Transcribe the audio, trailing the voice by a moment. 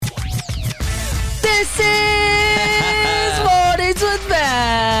This is Mornings with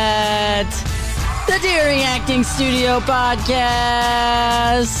Matt, the Deering Acting Studio podcast,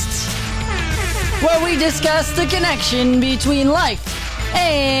 where we discuss the connection between life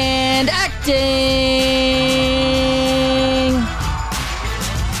and acting.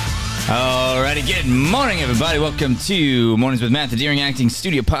 Alrighty, good morning, everybody. Welcome to Mornings with Matt, the Deering Acting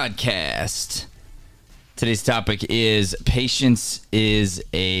Studio podcast. Today's topic is patience is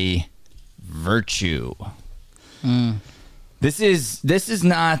a virtue. This is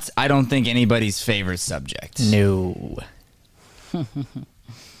not, I don't think, anybody's favorite subject. No.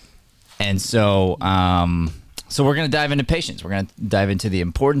 And so we're going to dive into patience. We're going to dive into the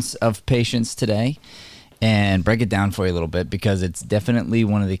importance of patience today and break it down for you a little bit because it's definitely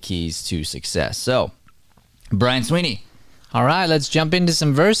one of the keys to success. So, Brian Sweeney. All right, let's jump into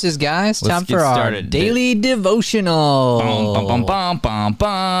some verses, guys. Let's Time get for our started. daily devotional. Bum, bum, bum, bum,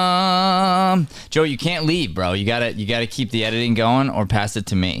 bum. Joe, you can't leave, bro. You gotta keep the editing going or pass it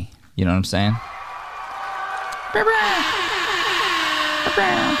to me. You know what I'm saying?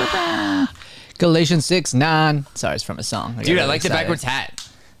 Galatians 6:9. Sorry, it's from a song. Dude, I like the backwards hat.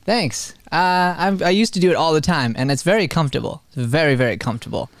 Thanks. I used to do it all the time, and it's very comfortable. It's very, very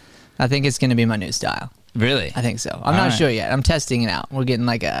comfortable. I think it's going to be my new style. Really? I think so. I'm not sure yet. I'm testing it out. We're getting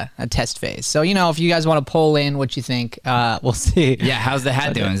like a test phase. So, if you guys want to poll in what you think, we'll see. Yeah, how's the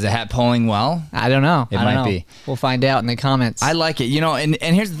hat doing? Is the hat polling well? I don't know. It might be. We'll find out in the comments. I like it. And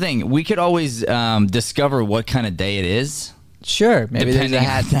here's the thing. We could always discover what kind of day it is. Sure. Maybe there's a Depending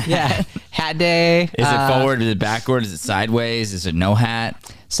hat. on that. Yeah. Hat day. Is it forward? Is it backward? Is it sideways? Is it no hat?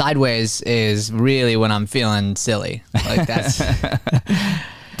 Sideways is really when I'm feeling silly. Like that's...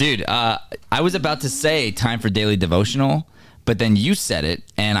 Dude, I was about to say time for daily devotional, but then you said it,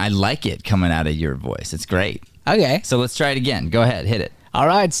 and I like it coming out of your voice. It's great. Okay. So let's try it again. Go ahead. Hit it. All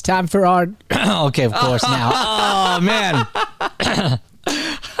right. It's time for our... Okay, of course now. Oh, man.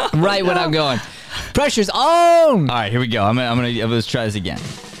 Right when I'm going. Pressure's on. All right, here we go. Let's try this again.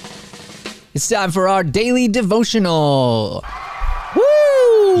 It's time for our daily devotional.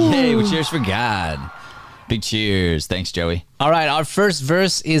 Woo! Yay, we cheers for God. Big cheers. Thanks, Joey. All right, our first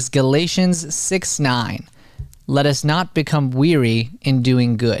verse is Galatians 6:9. Let us not become weary in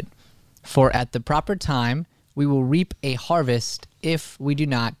doing good, for at the proper time we will reap a harvest if we do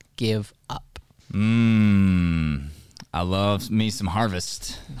not give up. I love me some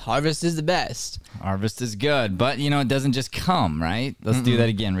harvest. Harvest is the best. Harvest is good, but it doesn't just come, right? Let's do that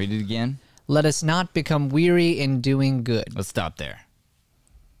again. Read it again. Let us not become weary in doing good. Let's stop there.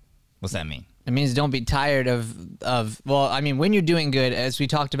 What's that mean? It means don't be tired of when you're doing good, as we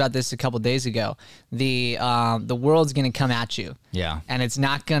talked about this a couple days ago, the world's going to come at you. Yeah. And it's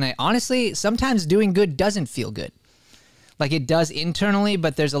not going to, honestly, sometimes doing good doesn't feel good. Like it does internally,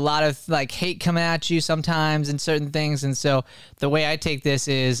 but there's a lot of like hate coming at you sometimes and certain things. And so the way I take this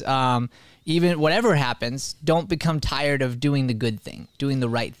is even whatever happens, don't become tired of doing the good thing, doing the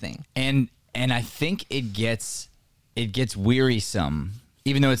right thing. And I think it gets wearisome.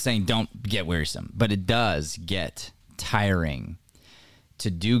 Even though it's saying don't get wearisome, but it does get tiring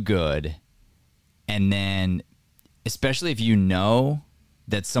to do good. And then, especially if you know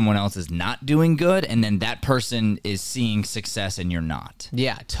that someone else is not doing good and then that person is seeing success and you're not.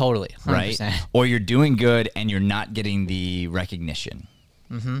 Yeah, totally. 100%. Right? Or you're doing good and you're not getting the recognition.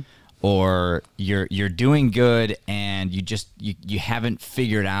 Mm-hmm. Or you're doing good and you haven't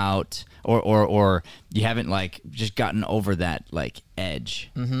figured out or you haven't like just gotten over that like edge,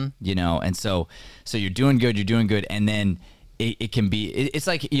 and so you're doing good, and then it can be it's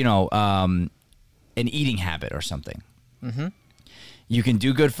like an eating habit or something. Mm-hmm. You can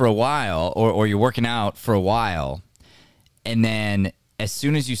do good for a while, or you're working out for a while, and then as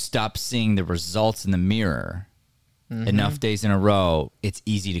soon as you stop seeing the results in the mirror enough days in a row, it's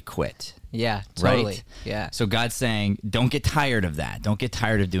easy to quit. Yeah, totally. Right? Yeah. So God's saying, don't get tired of that. Don't get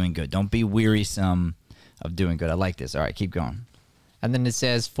tired of doing good. Don't be wearisome of doing good. I like this. All right, keep going. And then it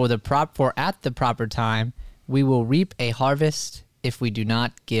says, for at the proper time, we will reap a harvest if we do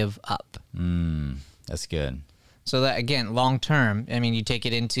not give up. That's good. So that, again, long term, I mean, you take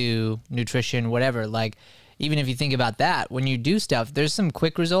it into nutrition, whatever, like, even if you think about that, when you do stuff, there's some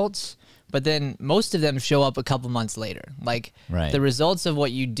quick results, but then most of them show up a couple months later. Like Right. the results of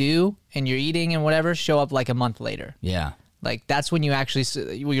what you do and you're eating and whatever show up like a month later. Yeah. Like that's when you actually,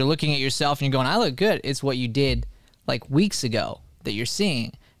 when you're looking at yourself and you're going, I look good. It's what you did like weeks ago that you're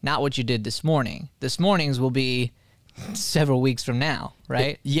seeing, not what you did this morning. This morning's will be several weeks from now,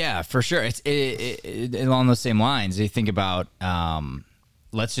 right? Yeah, for sure. It's along those same lines. You think about,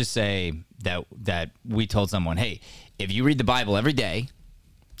 let's just say that we told someone, hey, if you read the Bible every day,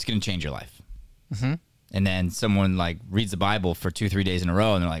 it's going to change your life. And then someone like reads the Bible for 2-3 days in a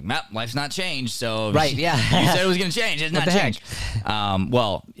row, and they're like, "Well, life's not changed." So Right, yeah. you said it was going to change. It's not the heck? changed.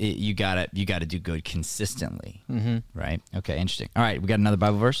 You gotta do good consistently, right? Okay, interesting. All right, we got another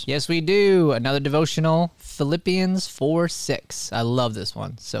Bible verse. Yes, we do. Another devotional, Philippians 4:6. I love this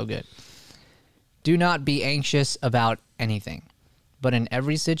one. So good. Do not be anxious about anything, but in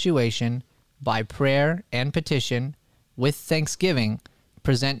every situation, by prayer and petition, with thanksgiving,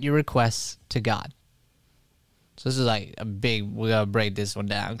 present your requests to God. So this is like a big, we gotta break this one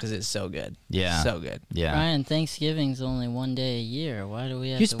down because it's so good. Yeah. So good. Yeah. Brian, Thanksgiving's only one day a year. Why do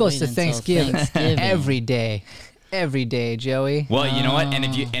we have You're to supposed wait to until Thanksgiving every day. Every day, Joey. Well, you know what? And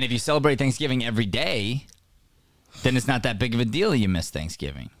if you celebrate Thanksgiving every day, then it's not that big of a deal you miss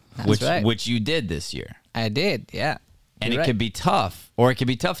Thanksgiving, That's right. which you did this year. I did, yeah. And You're it right. could be tough, or it could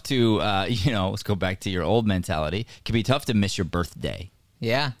be tough to, let's go back to your old mentality. It could be tough to miss your birthday.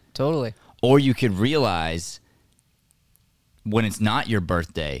 Yeah, totally. Or you could realize when it's not your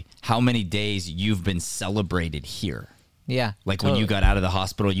birthday, how many days you've been celebrated here. Yeah. Like when you got out of the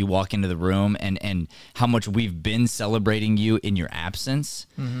hospital, you walk into the room and how much we've been celebrating you in your absence.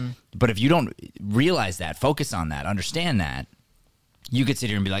 But if you don't realize that, focus on that, understand that, you could sit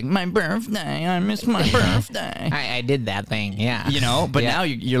here and be like, my birthday, I miss my birthday. I did that thing, yeah. But Yeah. now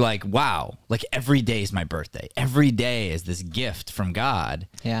you're like, wow, like every day is my birthday. Every day is this gift from God.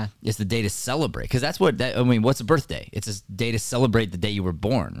 Yeah. It's the day to celebrate. Because what's a birthday? It's a day to celebrate the day you were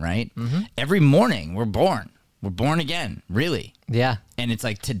born, right? Every morning we're born. We're born again, really. Yeah. And it's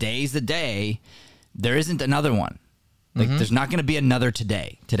like, today's the day. There isn't another one. Like, there's not going to be another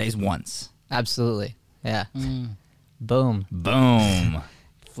today. Today's once. Absolutely. Yeah. Boom. Boom.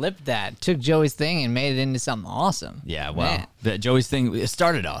 Flipped that. Took Joey's thing and made it into something awesome. Yeah, well, Man. Joey's thing, it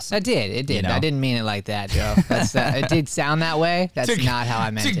started awesome. It did. It did. You know? I didn't mean it like that, Joe. That's it did sound that way. That's not how I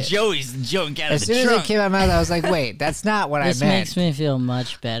meant took it. Joey's joke out As of the soon as trunk. it came out of my mouth, I was like, wait, that's not what This I meant. makes me feel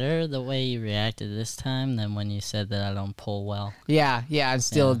much better the way you reacted this time than when you said that I don't pull well. Yeah, I'm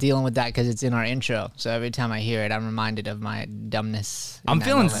still Yeah. dealing with that because it's in our intro. So every time I hear it, I'm reminded of my dumbness. in I'm that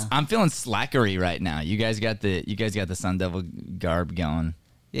feeling moment. I'm feeling slackery right now. You guys got the Sun Devil garb going.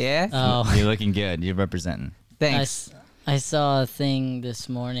 Yeah? Oh, You're looking good. You're representing. Thanks. I saw a thing this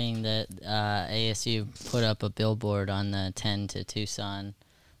morning that ASU put up a billboard on the 10 to Tucson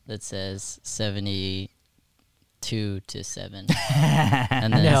that says 72 to 7.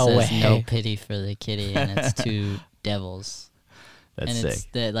 And then No it says way. no pity for the kitty, and it's two devils. That's And sick. it's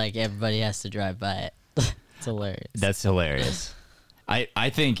that like everybody has to drive by it. It's hilarious. That's hilarious. I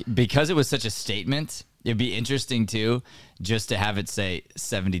think because it was such a statement, it'd be interesting too, just to have it say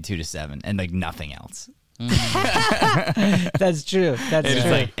 72 to 7 and like nothing else. That's true. That's And it's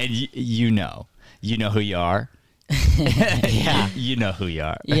true. like, and you know who you are. Yeah. You know who you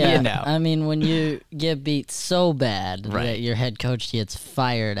are. Yeah, You know. I mean, when you get beat so bad Right. that your head coach gets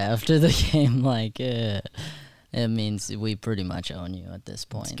fired after the game, like, it means we pretty much own you at this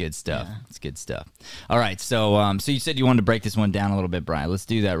point. It's good stuff. Yeah. It's good stuff. All right, so so you said you wanted to break this one down a little bit, Brian. Let's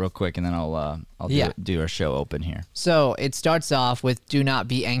do that real quick, and then I'll Yeah. do our show open here. So it starts off with do not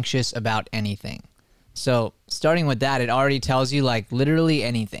be anxious about anything. So starting with that, it already tells you like literally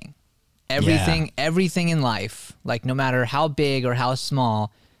anything. Everything in life, like no matter how big or how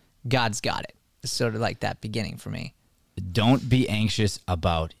small, God's got it. It's sort of like that beginning for me. Don't be anxious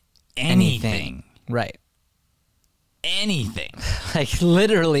about anything. Right. Anything. Like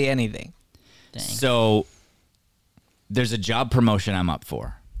literally anything. Dang. So there's a job promotion I'm up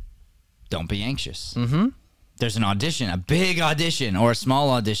for. Don't be anxious. Mm-hmm. There's an audition, a big audition, or a small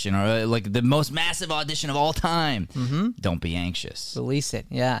audition, or like the most massive audition of all time. Mm-hmm. Don't be anxious. Release it.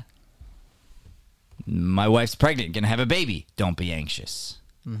 Yeah. My wife's pregnant, gonna have a baby. Don't be anxious.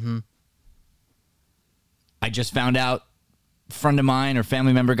 Mm-hmm. I just found out a friend of mine or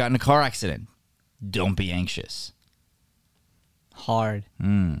family member got in a car accident. Don't be anxious. Hard.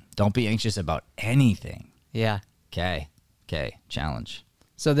 Don't be anxious about anything. Yeah. Okay. Challenge.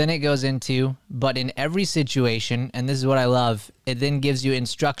 So then it goes into, but in every situation, and this is what I love, it then gives you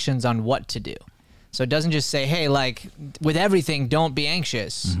instructions on what to do. So it doesn't just say, hey, like with everything, don't be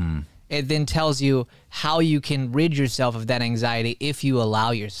anxious. It then tells you how you can rid yourself of that anxiety if you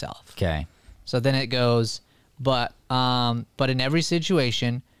allow yourself. Okay. So then it goes, but in every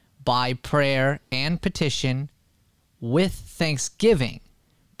situation, by prayer and petition, with thanksgiving,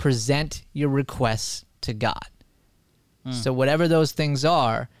 present your requests to God. So whatever those things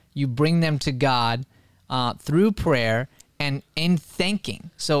are, you bring them to God through prayer and in thanking.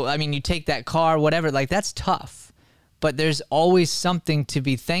 So, I mean, you take that car, whatever, like that's tough. but there's always something to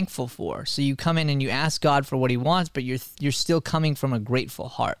be thankful for. So you come in and you ask God for what he wants, but you're still coming from a grateful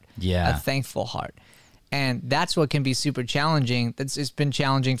heart, Yeah. a thankful heart. And that's what can be super challenging. It's been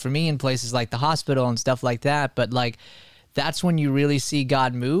challenging for me in places like the hospital and stuff like that. But like, that's when you really see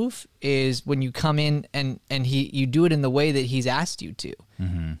God move, is when you come in and you do it in the way that he's asked you to.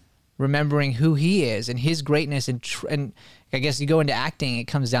 Mm-hmm. Remembering who he is and his greatness. And I guess you go into acting, it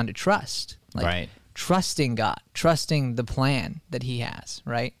comes down to trust. Like, Right. trusting God, trusting the plan that he has,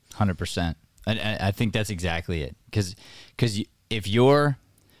 right? 100%. I think that's exactly it. Because if you're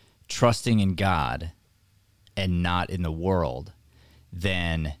trusting in God and not in the world,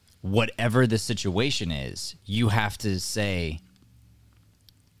 then whatever the situation is, you have to say,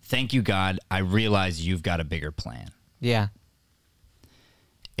 thank you, God. I realize you've got a bigger plan. Yeah.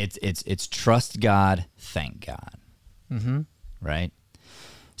 It's trust God, thank God. Mm-hmm. Right?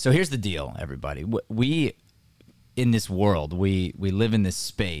 So here's the deal, everybody. We in this world, we live in this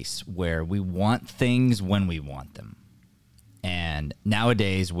space where we want things when we want them. And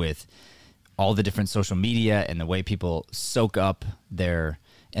nowadays, with all the different social media and the way people soak up their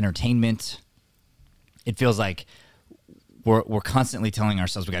entertainment, it feels like we're constantly telling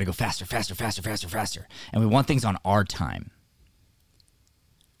ourselves we got to go faster, faster, faster, faster, faster. And we want things on our time.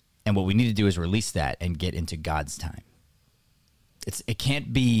 And what we need to do is release that and get into God's time. It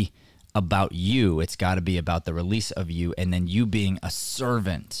can't be about you. It's got to be about the release of you and then you being a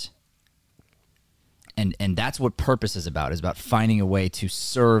servant. And that's what purpose is about finding a way to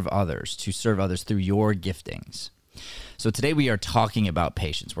serve others through your giftings. So today we are talking about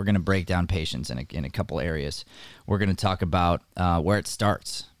patience. We're going to break down patience in a couple areas. We're going to talk about where it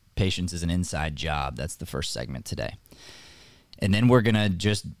starts. Patience is an inside job. That's the first segment today. And then we're going to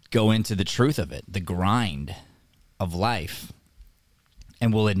just go into the truth of it, the grind of life.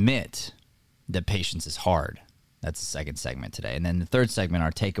 And we'll admit that patience is hard. That's the second segment today. And then the third segment,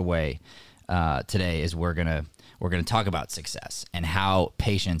 our takeaway today, is we're gonna talk about success and how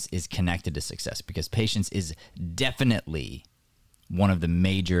patience is connected to success, because patience is definitely one of the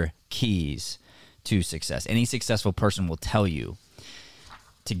major keys to success. Any successful person will tell you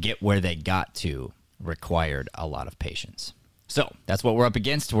to get where they got to required a lot of patience. So that's what we're up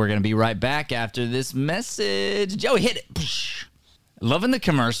against. We're gonna be right back after this message. Joey, hit it. Loving the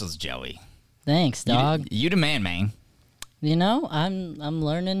commercials, Joey. Thanks, dog. You the man. You know, I'm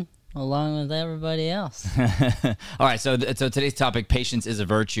learning along with everybody else. All right, so today's topic, patience is a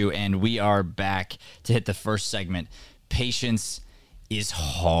virtue, and we are back to hit the first segment. Patience is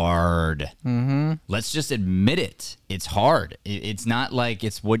hard. Mm-hmm. Let's just admit it. It's hard. It's not like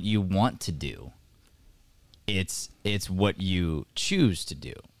it's what you want to do. It's what you choose to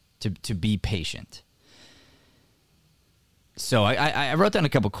do, to be patient. So I wrote down a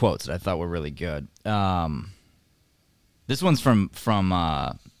couple quotes that I thought were really good. This one's from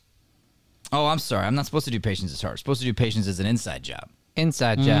oh, I'm sorry. I'm not supposed to do patience as hard. I'm supposed to do patience as an inside job.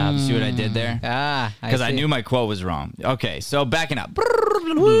 Inside job. See what I did there? Because I knew my quote was wrong. Okay, so backing up.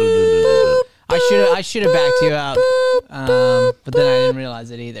 I should have backed you up, but then I didn't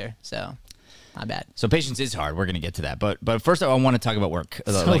realize it either. So, my bad. So patience is hard. We're gonna get to that, but first I want to talk about work.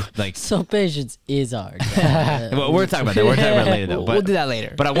 So patience is hard. Well, we're talking about that. We're talking about it later, though. We'll do that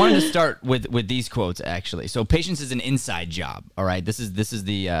later. But I wanted to start with these quotes actually. So patience is an inside job. All right, this is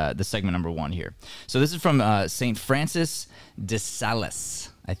the segment number 1 here. So this is from Saint Francis de Sales,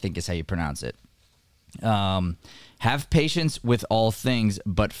 I think is how you pronounce it. Have patience with all things,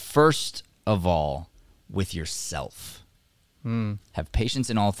 but first of all with yourself. Have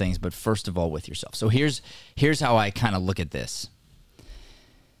patience in all things, but first of all with yourself. So here's how I kind of look at this.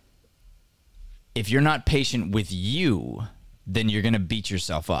 If you're not patient with you, then you're going to beat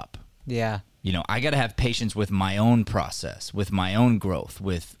yourself up. Yeah. You know, I got to have patience with my own process, with my own growth,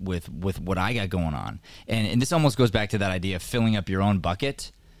 with what I got going on. And this almost goes back to that idea of filling up your own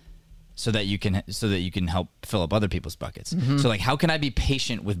bucket so that you can help fill up other people's buckets. Mm-hmm. So like, how can I be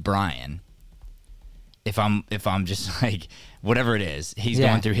patient with Brian if I'm just like, whatever it is, he's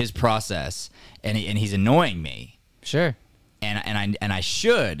going through his process and he's annoying me. Sure. And I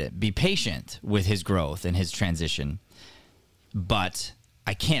should be patient with his growth and his transition, but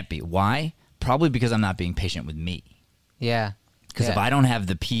I can't be. Why? Probably because I'm not being patient with me. Yeah. Because if I don't have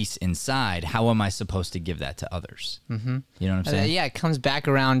the peace inside, how am I supposed to give that to others? Mm-hmm. You know what I'm saying? Yeah, it comes back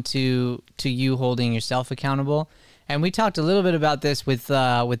around to you holding yourself accountable. And we talked a little bit about this with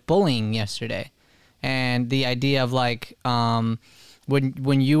bullying yesterday. And the idea of like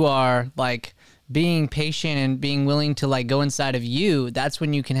when you are like being patient and being willing to like go inside of you, that's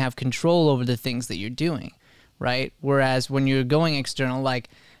when you can have control over the things that you're doing, right? Whereas when you're going external, like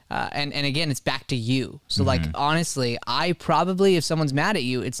and again, it's back to you. So like, honestly, I probably, if someone's mad at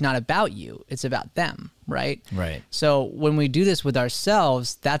you, it's not about you, it's about them. Right. Right. So when we do this with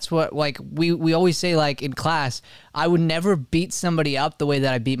ourselves, that's what, like, we always say, like in class, I would never beat somebody up the way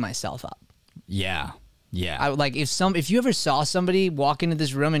that I beat myself up. Yeah. Yeah. I would, like, if you ever saw somebody walk into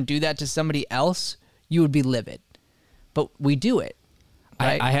this room and do that to somebody else, you would be livid. But we do it.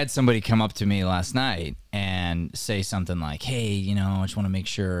 Right? I had somebody come up to me last night and say something like, "Hey, I just want to make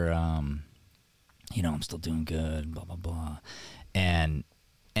sure, I'm still doing good, blah blah blah," and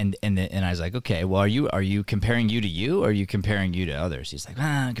I was like, "Okay, well, are you comparing you to you, or are you comparing you to others?" He's like,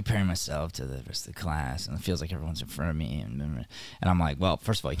 "I'm comparing myself to the rest of the class, and it feels like everyone's in front of me." And I'm like, "Well,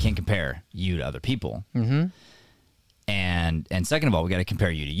 first of all, you can't compare you to other people, and second of all, we got to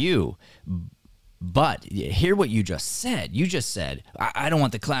compare you to you." But hear what you just said. You just said, I don't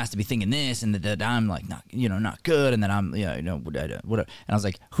want the class to be thinking this, and that I'm like not good, and that I'm whatever. And I was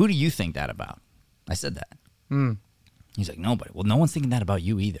like, who do you think that about? I said that. He's like, nobody. Well, no one's thinking that about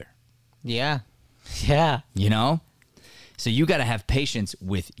you either. Yeah. Yeah. So you got to have patience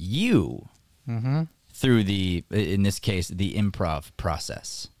with you through in this case, the improv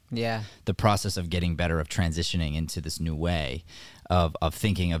process. Yeah. The process of getting better, of transitioning into this new way of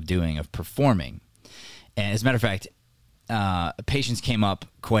thinking, of doing, of performing. And as a matter of fact, patience came up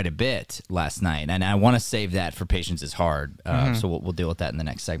quite a bit last night, and I want to save that for Patience is Hard. So we'll deal with that in the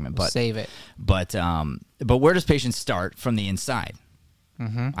next segment. But save it. But where does patience start? From the inside.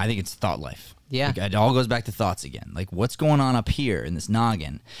 I think it's thought life. Yeah. Like, it all goes back to thoughts again. Like, what's going on up here in this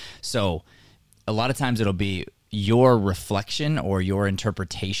noggin? So a lot of times it'll be your reflection or your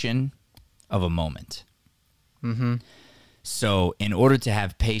interpretation of a moment. So in order to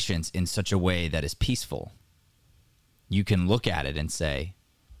have patience in such a way that is peaceful, you can look at it and say,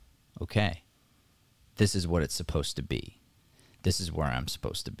 okay, this is what it's supposed to be. This is where I'm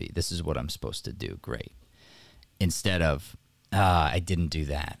supposed to be. This is what I'm supposed to do. Great. Instead of, I didn't do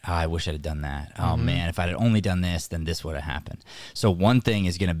that. Oh, I wish I'd have done that. Oh, man, if I'd have only done this, then this would have happened. So one thing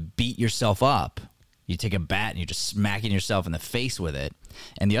is going to beat yourself up. You take a bat and you're just smacking yourself in the face with it.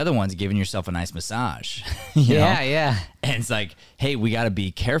 And the other one's giving yourself a nice massage. Yeah. And it's like, hey, we got to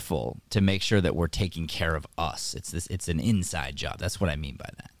be careful to make sure that we're taking care of us. It's an inside job. That's what I mean by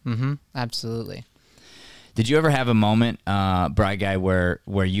that. Absolutely. Did you ever have a moment, Bri Guy, where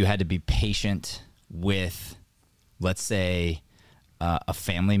you had to be patient with, let's say, a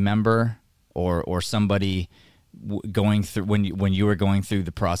family member or somebody going through when you were going through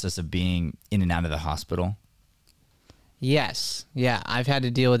the process of being in and out of the hospital? Yes. Yeah, I've had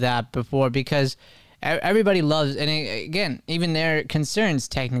to deal with that before because everybody loves, and again, even their concerns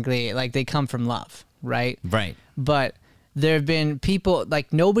technically, like, they come from love, right? Right. But there have been people,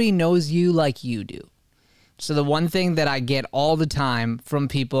 like, nobody knows you like you do. So the one thing that I get all the time from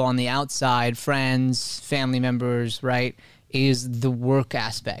people on the outside, friends, family members, right, is the work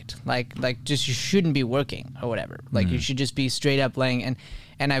aspect. Like just, you shouldn't be working or whatever. Like, you should just be straight up laying.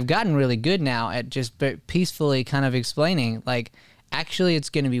 And I've gotten really good now at just peacefully kind of explaining, like, actually it's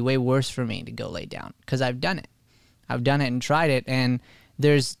going to be way worse for me to go lay down because I've done it. I've done it and tried it. And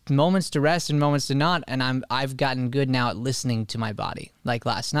there's moments to rest and moments to not. And I've gotten good now at listening to my body, like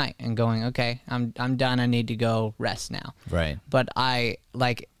last night, and going, okay, I'm done. I need to go rest now. Right. But I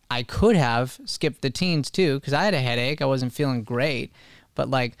could have skipped the teens too because I had a headache. I wasn't feeling great, but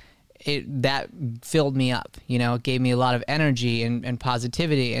like that filled me up. It gave me a lot of energy and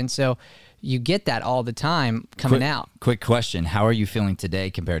positivity, and so you get that all the time coming out. Quick question: how are you feeling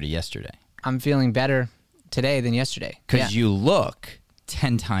today compared to yesterday? I'm feeling better today than yesterday because you look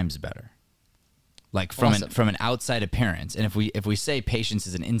 10 times better. Like from Awesome. from an outside appearance, and if we say patience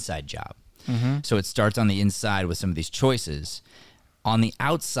is an inside job, so it starts on the inside with some of these choices. On the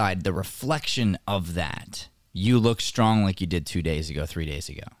outside, the reflection of that, you look strong like you did 2 days ago, 3 days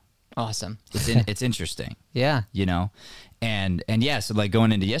ago. Awesome. It's interesting. Yeah. And yeah, so like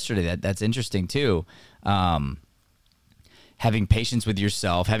going into yesterday, that's interesting too. Having patience with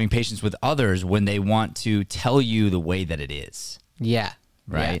yourself, having patience with others when they want to tell you the way that it is. Yeah.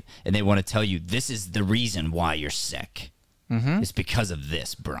 Right? Yeah. And they want to tell you, this is the reason why you're sick. It's because of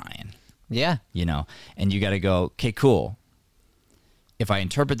this, Brian. Yeah. And you got to go, okay, cool. If I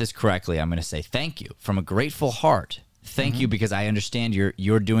interpret this correctly, I'm going to say thank you from a grateful heart. Thank you because I understand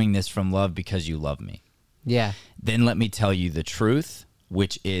you're doing this from love because you love me. Yeah. Then let me tell you the truth,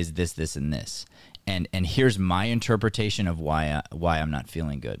 which is this, this, and this. And here's my interpretation of why I'm not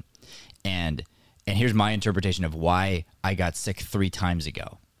feeling good. And here's my interpretation of why I got sick 3 times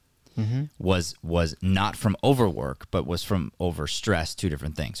ago. Was not from overwork, but was from overstress, 2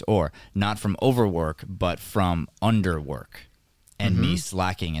 different things. Or not from overwork, but from underwork. and me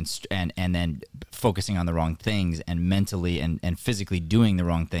slacking and then focusing on the wrong things and mentally and physically doing the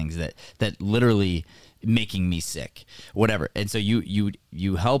wrong things that literally making me sick, whatever. And so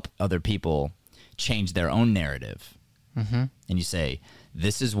you help other people change their own narrative, and you say,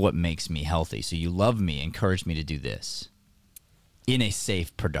 this is what makes me healthy. So you love me, encourage me to do this in a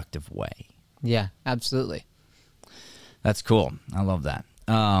safe, productive way. Yeah, absolutely. That's cool. I love that.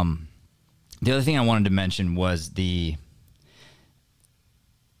 The other thing I wanted to mention was the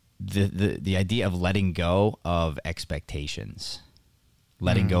idea of letting go of expectations,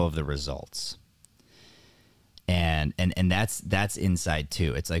 letting go of the results. And that's inside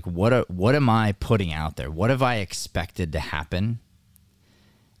too. It's like, what am I putting out there? What have I expected to happen?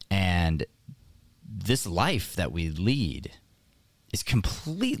 And this life that we lead is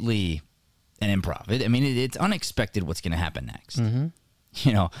completely an improv. It's unexpected what's going to happen next.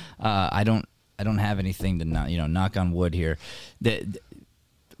 You know, I don't have anything to knock on wood here,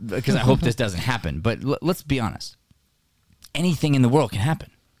 because I hope this doesn't happen. But let's be honest. Anything in the world can happen.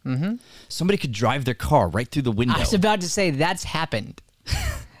 Somebody could drive their car right through the window. I was about to say that's happened.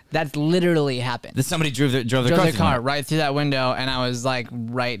 That's literally happened. That somebody drove their car right through that window, and I was like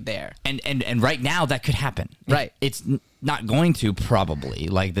right there. And right now that could happen. Right. It's not going to, probably.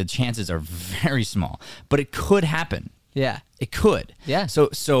 Like, the chances are very small, but it could happen. Yeah. It could. Yeah.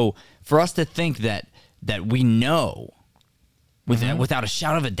 So for us to think that we know without a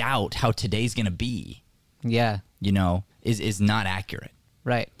shadow of a doubt how today's going to be, yeah, is not accurate.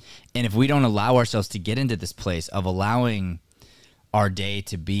 Right. And if we don't allow ourselves to get into this place of allowing our day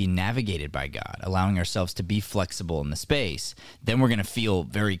to be navigated by God, allowing ourselves to be flexible in the space, then we're going to feel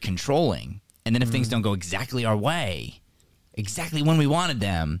very controlling. And then if things don't go exactly our way, exactly when we wanted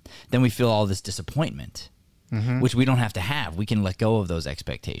them, then we feel all this disappointment, which we don't have to have. We can let go of those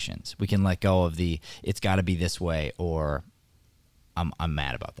expectations. We can let go of it's got to be this way, or I'm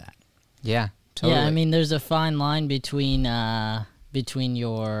mad about that. Yeah, totally. Yeah, there's a fine line between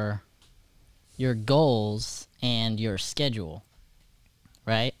your goals and your schedule,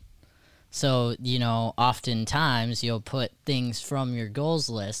 right? So, oftentimes you'll put things from your goals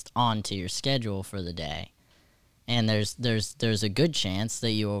list onto your schedule for the day. And there's a good chance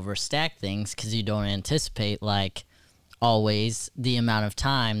that you overstack things because you don't anticipate, like, always the amount of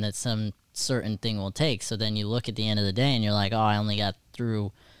time that some certain thing will take. So then you look at the end of the day and you're like, oh, I only got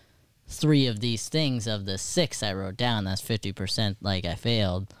through 3 of these things of the 6 I wrote down. That's 50%, like, I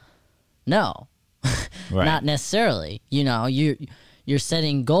failed. No, Right. Not necessarily. You're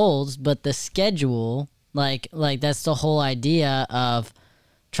setting goals, but the schedule, like that's the whole idea of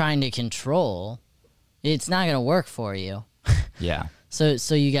trying to control. It's not going to work for you. Yeah.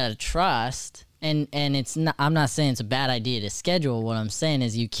 So you got to trust, and it's not. I'm not saying it's a bad idea to schedule. What I'm saying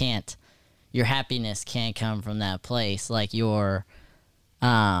is your happiness can't come from that place. Like your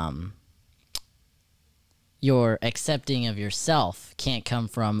accepting of yourself can't come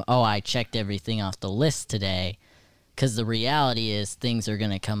from, oh, I checked everything off the list today, because the reality is things are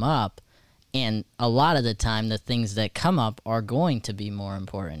going to come up, and a lot of the time the things that come up are going to be more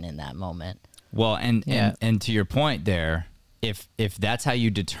important in that moment. Well, and to your point there, if that's how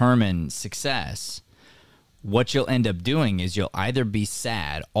you determine success, what you'll end up doing is you'll either be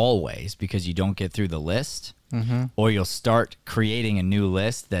sad always because you don't get through the list, or you'll start creating a new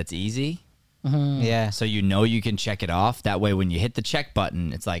list that's easy. Yeah. So you can check it off. That way, when you hit the check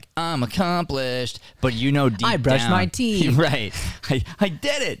button, it's like, I'm accomplished. But deep I brushed down, my teeth. Right. I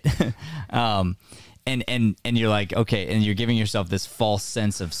did it. And you're like, okay, and you're giving yourself this false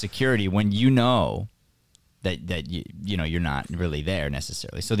sense of security when you know that you're not really there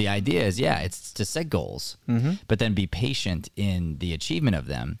necessarily. So the idea is, it's to set goals, but then be patient in the achievement of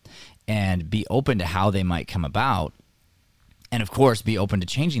them, and be open to how they might come about. And, of course, be open to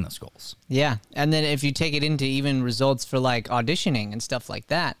changing those goals. Yeah. And then if you take it into even results for, like, auditioning and stuff like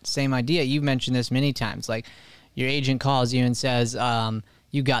that, same idea. You've mentioned this many times. Like, your agent calls you and says,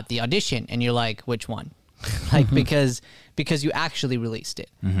 you got the audition. And you're like, which one? Like, because you actually released it.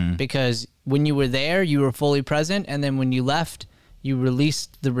 Because when you were there, you were fully present. And then when you left, you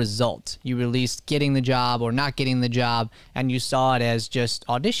released the result. You released getting the job or not getting the job, and you saw it as just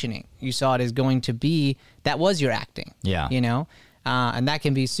auditioning. You saw it as going to be, that was your acting. Yeah. And that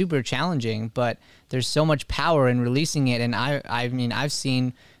can be super challenging, but there's so much power in releasing it. And I've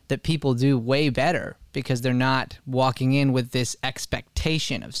seen that people do way better because they're not walking in with this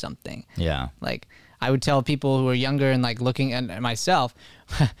expectation of something. Yeah. Like, I would tell people who are younger and, like, looking at myself,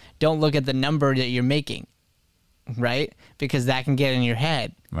 don't look at the number that you're making. Right? Because that can get in your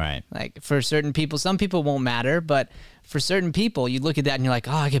head. Right. Like, for certain people, some people won't matter, but for certain people, you look at that and you're like,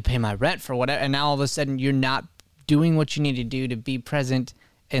 oh, I could pay my rent for whatever. And now all of a sudden you're not doing what you need to do to be present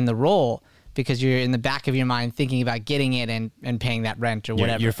in the role, because you're in the back of your mind thinking about getting it and paying that rent or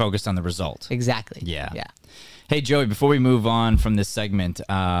whatever. You're focused on the result. Exactly. Yeah. Yeah. Hey Joey, before we move on from this segment,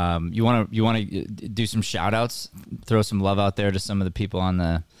 you want to do some shout outs, throw some love out there to some of the people on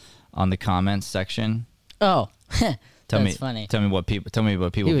the comments section. Oh, That's funny. Tell me what people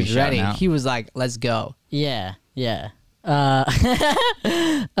He be was ready. shouting out. He was like, "Let's go." Yeah.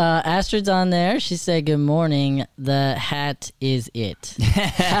 Astrid's on there. She said, "Good morning. The hat is it."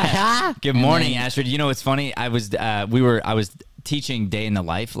 Good morning, Astrid. You know what's funny? I was teaching Day in the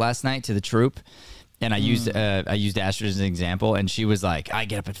Life last night to the troop, and I used Astrid as an example, and she was like, I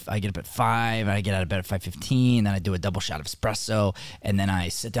get up at 5, and I get out of bed at 5:15, then I do a double shot of espresso, and then I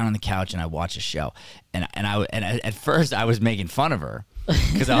sit down on the couch and I watch a show. And at first I was making fun of her.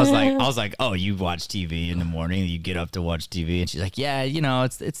 Because I was like, oh, you watch TV in the morning, you get up to watch TV, and she's like, yeah,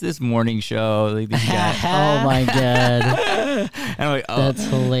 it's this morning show. Like, these guys. Oh my god, And I'm like, oh, that's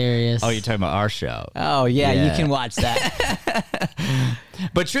hilarious. oh, you're talking about our show. Oh yeah, you Yeah. can watch that.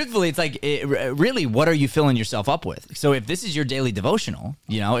 But truthfully, it's like, really, what are you filling yourself up with? So if this is your daily devotional,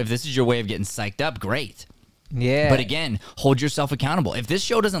 if this is your way of getting psyched up, great. Yeah. But again, hold yourself accountable. If this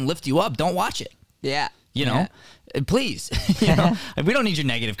show doesn't lift you up, don't watch it. yeah. Please. We don't need your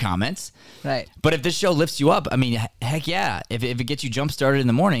negative comments. Right. But if this show lifts you up, I mean, heck yeah. If it gets you jump started in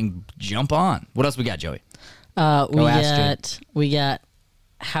the morning, jump on. What else we got, Joey? We got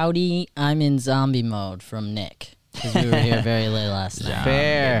howdy, I'm in zombie mode from Nick, because we were here very late last night.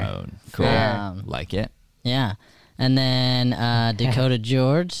 Fair. Zombie mode. Cool. Fair. Like it. Yeah, and then Dakota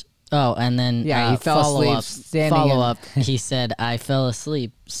George. Oh, and then Yeah, he fell asleep standing in- Follow up. He said, "I fell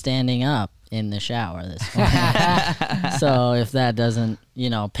asleep standing up in the shower this morning." So if that doesn't,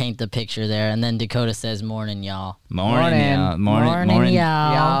 paint the picture there. And then Dakota says, "Morning, y'all." Morning, y'all. Morning,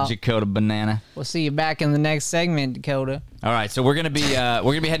 y'all. Dakota Banana. We'll see you back in the next segment, Dakota. All right, so we're gonna be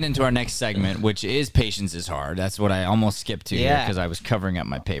heading into our next segment, which is patience is hard. That's what I almost skipped to here Yeah. because I was covering up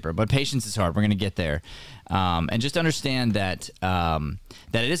my paper. But patience is hard. We're gonna get there, and just understand that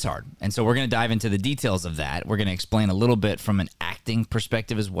that it is hard. And so we're gonna dive into the details of that. We're gonna explain a little bit from an acting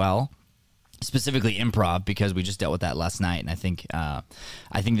perspective as well, specifically improv, because we just dealt with that last night. And I think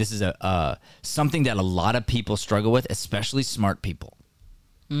this is something that a lot of people struggle with, especially smart people,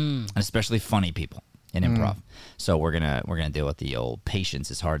 and especially funny people in improv. So we're gonna deal with the old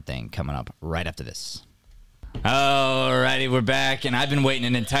patience is hard thing coming up right after this. Alrighty, we're back, and I've been waiting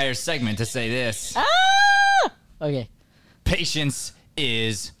an entire segment to say this. Okay. Patience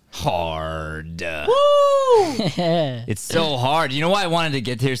is hard. Woo! It's so hard. You know why I wanted to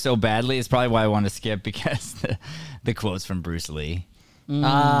get here so badly? It's probably why I wanted to skip, because the quotes from Bruce Lee.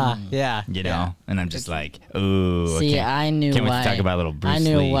 Yeah. And I'm just like, ooh. See, I knew Can't wait why. to talk about a little Bruce I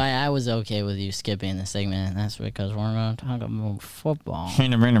knew Lee. why I was okay with you skipping the segment, and that's because we're going to talk about football.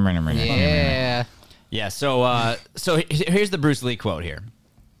 Yeah. Yeah, so here's the Bruce Lee quote here.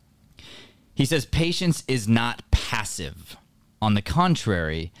 He says, patience is not passive. On the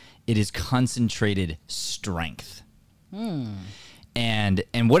contrary, it is concentrated strength. And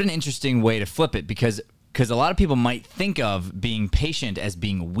what an interesting way to flip it, because a lot of people might think of being patient as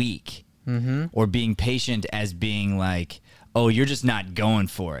being weak, or being patient as being like, oh, you're just not going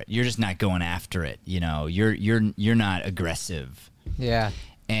for it. You're just not going after it. You're not aggressive. Yeah.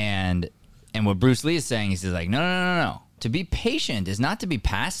 And what Bruce Lee is saying is, he's like, no. To be patient is not to be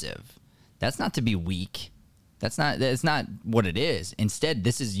passive. That's not to be weak. That's not what it is. Instead,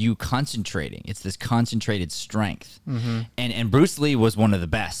 this is you concentrating. It's this concentrated strength. And Bruce Lee was one of the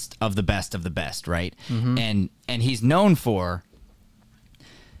best of the best of the best, right? And he's known for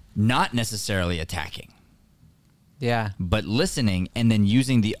not necessarily attacking, Yeah. but listening and then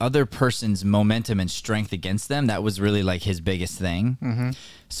using the other person's momentum and strength against them. That was really like his biggest thing.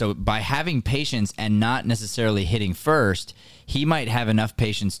 So by having patience and not necessarily hitting first, he might have enough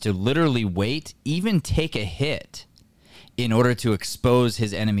patience to literally wait, even take a hit, in order to expose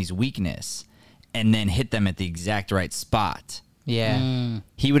his enemy's weakness and then hit them at the exact right spot. Yeah.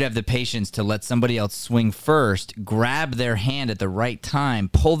 He would have the patience to let somebody else swing first, grab their hand at the right time,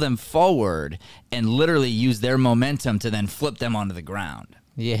 pull them forward, and literally use their momentum to then flip them onto the ground.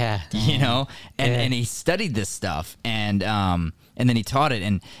 Yeah. And he studied this stuff, and then he taught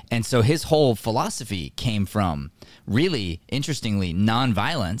it, and so his whole philosophy came from, really interestingly,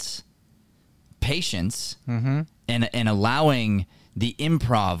 nonviolence, patience, and allowing the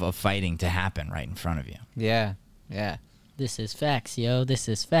improv of fighting to happen right in front of you. Yeah. Yeah. This is facts, yo. This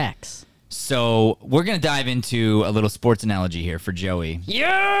is facts. So we're gonna dive into a little sports analogy here for Joey.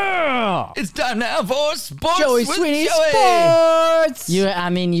 Yeah! It's time now for sports Joey with Sweeney Joey. Sports.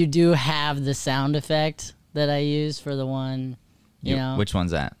 You do have the sound effect that I use for the one, you know, Which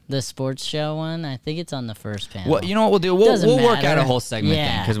one's that? the sports show one. I think it's on the first panel. Well, you know what we'll do? We'll Doesn't work out matter. a whole segment thing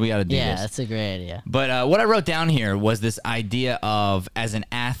Yeah. because we got to do Yeah, this. that's a great idea. But what I wrote down here was this idea of, as an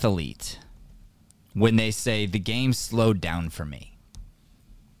athlete, when they say the game slowed down for me.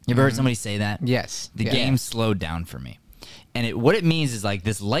 You ever heard somebody say that? Yes. The Yeah. game slowed down for me. And what it means is like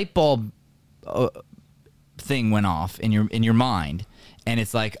this light bulb thing went off in your mind, and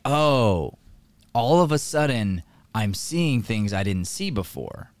it's like, oh, all of a sudden I'm seeing things I didn't see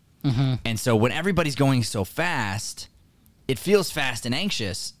before. And so when everybody's going so fast, it feels fast and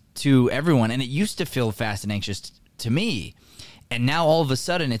anxious to everyone, and it used to feel fast and anxious to me. And now all of a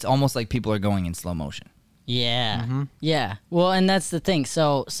sudden it's almost like people are going in slow motion. Yeah. Yeah. Well, and that's the thing.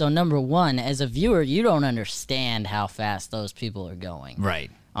 So number one, as a viewer, you don't understand how fast those people are going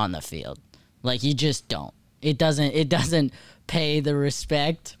Right. on the field. Like, you just don't. It doesn't pay the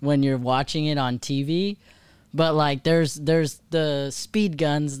respect when you're watching it on TV. But like there's the speed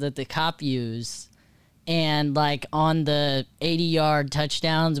guns that the cop use, and like on the 80-yard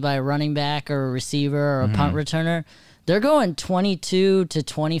touchdowns by a running back or a receiver or a punt returner, they're going 22 to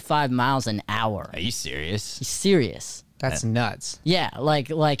 25 miles an hour. Are you serious? Serious. That's nuts. Yeah, like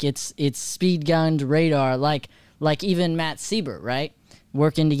it's speed gunned radar, like even Matt Siebert, right?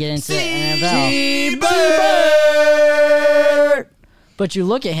 Working to get into the NFL. But you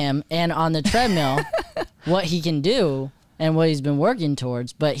look at him, and on the treadmill, what he can do and what he's been working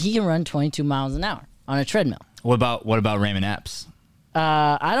towards, but he can run 22 miles an hour on a treadmill. What about Raymond Epps?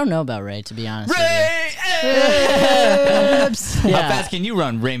 I don't know about Ray, to be honest Ray Epps! Yeah. How fast can you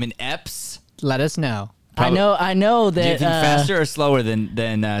run, Raymond Epps? Let us know. with you. I know that. Do you think faster or slower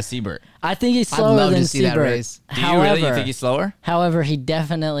than Siebert? I think he's I'd slower love than to see that Siebert. race. Do you really? You think he's slower? However, he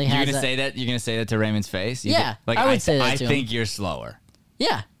definitely has. You're gonna say that? You're gonna say that to Raymond's face? You Yeah, like, I would say that I to him. think you're slower.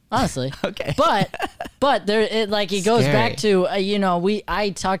 Yeah, honestly. Okay. But there, it goes Scary. back to I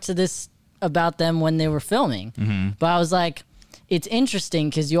talked to this about them when they were filming, but I was like, it's interesting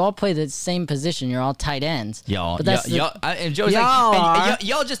because you all play the same position. You're all tight ends. Y'all, but that's and Joe's Y'all like, are. and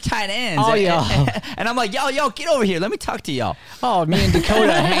y'all just tight ends. Oh, and, y'all. and I'm like, y'all, get over here. Let me talk to y'all. Oh, me and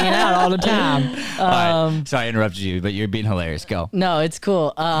Dakota hanging out all the time. All right. Sorry I interrupted you, but you're being hilarious. Go. No, it's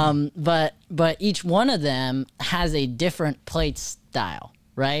cool. But each one of them has a different plate style,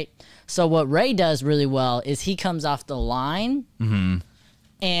 right? So what Ray does really well is he comes off the line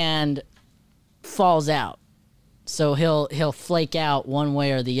and falls out. So he'll flake out one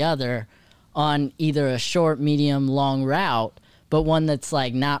way or the other on either a short, medium, long route, but one that's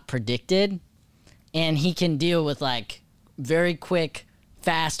like not predicted, and he can deal with like very quick,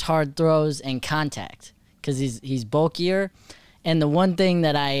 fast, hard throws and contact because he's bulkier. And the one thing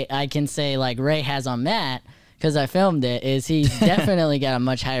that I can say like Ray has on Matt, because I filmed it, is he's definitely got a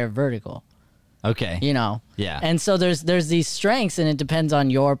much higher vertical. Okay. Yeah. And so there's these strengths, and it depends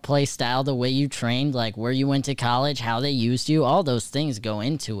on your play style, the way you trained, like where you went to college, how they used you, all those things go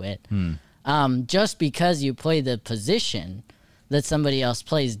into it. Just because you play the position that somebody else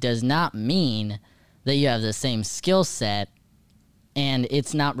plays does not mean that you have the same skill set, and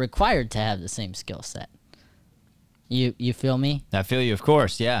it's not required to have the same skill set. You feel me? I feel you, of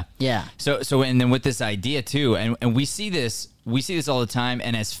course. Yeah. Yeah. So and then with this idea too, and we see this all the time.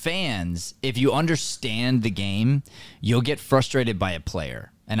 And as fans, if you understand the game, you'll get frustrated by a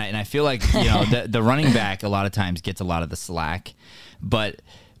player. And I feel like the running back a lot of times gets a lot of the slack, but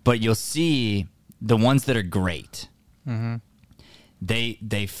you'll see the ones that are great.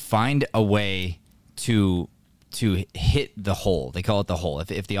 They find a way to hit the hole. They call it the hole.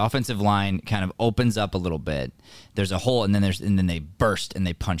 If the offensive line kind of opens up a little bit, there's a hole, and then they burst and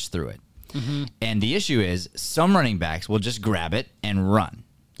they punch through it. And the issue is some running backs will just grab it and run.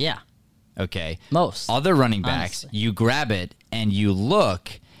 Yeah. Okay. Most. Other running backs, honestly. you grab it and you look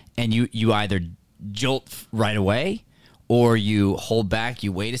and you either jolt right away or you hold back,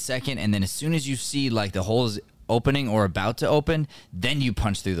 you wait a second, and then as soon as you see like the hole is opening or about to open, then you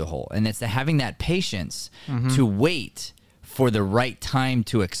punch through the hole. And it's having that patience to wait for the right time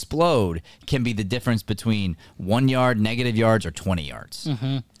to explode can be the difference between 1 yard, negative yards, or 20 yards.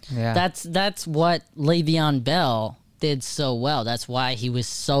 Yeah. That's what Le'Veon Bell did so well. That's why he was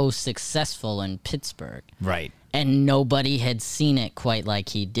so successful in Pittsburgh. Right. And nobody had seen it quite like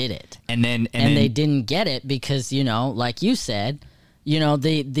he did it. And then They didn't get it because, like you said,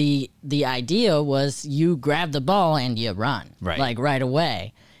 the idea was you grab the ball and you run. Right. Like right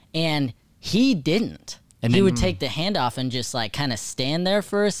away. And he didn't. And he then- would take the handoff and just like kind of stand there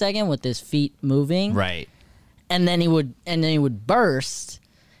for a second with his feet moving. right. And then he would burst,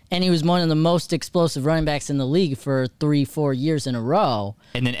 And he was one of the most explosive running backs in the league for 3-4 years in a row.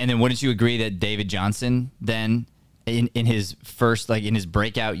 And then wouldn't you agree that David Johnson then in his first, like in his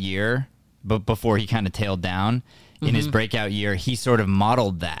breakout year, but before he kind of tailed down, in his breakout year, he sort of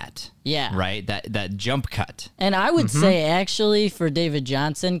modeled that. Yeah. Right? That jump cut. And I would say actually for David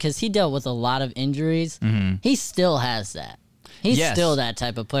Johnson, because he dealt with a lot of injuries, he still has that. He's still that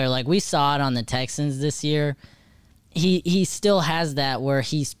type of player. Like we saw it on the Texans this year. He still has that where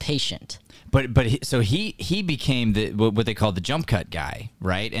he's patient. So he became what they call the jump cut guy,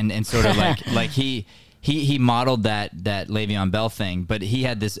 right? And sort of like he modeled that Le'Veon Bell thing, but he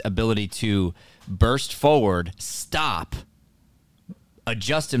had this ability to burst forward, stop,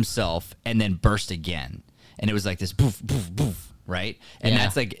 adjust himself, and then burst again. And it was like this boof, boof, boof, right? And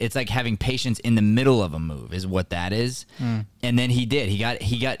that's like, it's like having patience in the middle of a move is what that is. And then he did.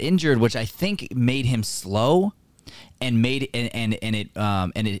 He got injured, which I think made him slow and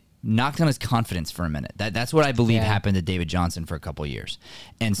it knocked on his confidence for a minute. That's what I believe happened to David Johnson for a couple of years.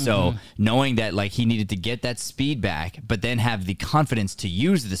 And so knowing that like he needed to get that speed back, but then have the confidence to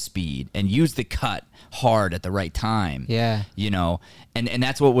use the speed and use the cut hard at the right time. Yeah. You know, and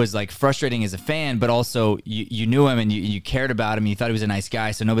that's what was like frustrating as a fan, but also you knew him and you cared about him. And you thought he was a nice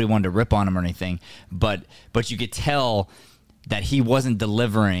guy, so nobody wanted to rip on him or anything. But you could tell that he wasn't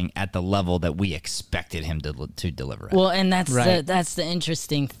delivering at the level that we expected him to deliver at. Well, and that's the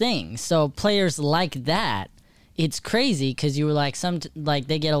interesting thing. So players like that, it's crazy because you were like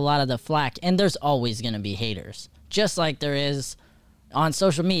they get a lot of the flack, and there's always going to be haters, just like there is on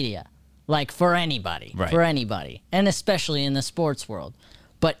social media, like for anybody, and especially in the sports world.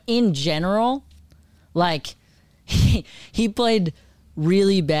 But in general, like he played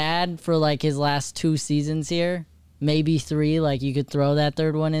really bad for like his last 2 seasons here. Maybe 3, like you could throw that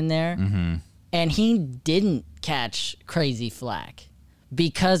third one in there. And he didn't catch crazy flack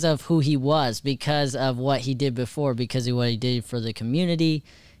because of who he was, because of what he did before, because of what he did for the community.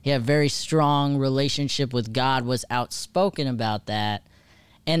 He had a very strong relationship with God, was outspoken about that.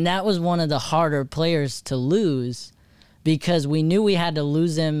 And that was one of the harder players to lose because we knew we had to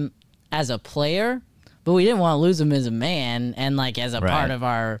lose him as a player, but we didn't want to lose him as a man and like as a part of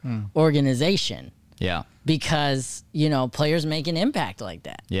our organization. Yeah. Because, you know, players make an impact like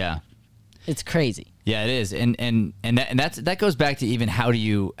that. Yeah. It's crazy. Yeah, it is. And that goes back to even how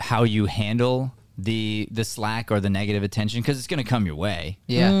you handle the slack or the negative attention, because it's going to come your way.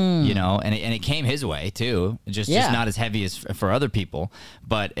 Yeah. You know, and it came his way too. Just not as heavy as for other people,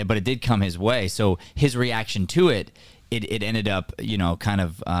 but it did come his way. So his reaction to it ended up, you know, kind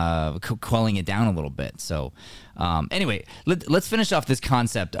of quelling it down a little bit. So anyway, let's finish off this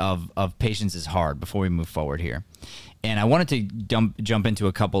concept of patience is hard before we move forward here. And I wanted to jump into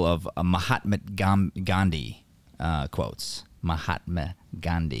a couple of Mahatma Gandhi quotes. Mahatma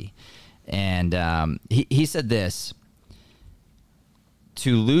Gandhi. And he said this: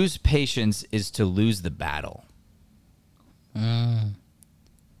 to lose patience is to lose the battle. And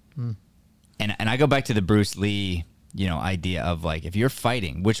I go back to the Bruce Lee, you know, idea of like, if you're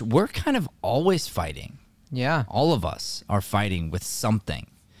fighting, which we're kind of always fighting. Yeah. All of us are fighting with something,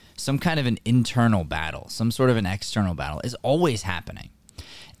 some kind of an internal battle, some sort of an external battle is always happening.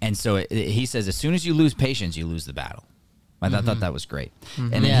 And so he says, as soon as you lose patience, you lose the battle. I thought that was great.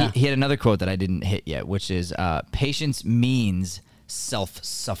 And then he had another quote that I didn't hit yet, which is, patience means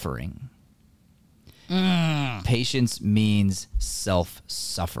self-suffering. Patience means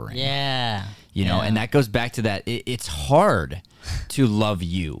self-suffering. Yeah. You know, and that goes back to that. It's hard to love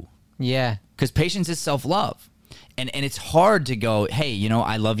you. Yeah. Because patience is self-love. And it's hard to go, hey, you know,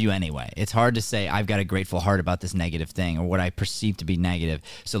 I love you anyway. It's hard to say, I've got a grateful heart about this negative thing or what I perceive to be negative.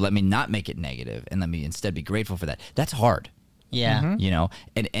 So let me not make it negative and let me instead be grateful for that. That's hard. Yeah. You know,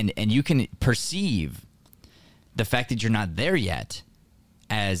 and you can perceive the fact that you're not there yet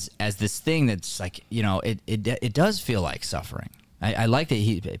as this thing that's like, you know, it does feel like suffering. I like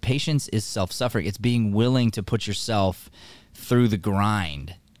that patience is self-suffering. It's being willing to put yourself through the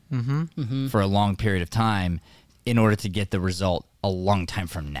grind for a long period of time in order to get the result a long time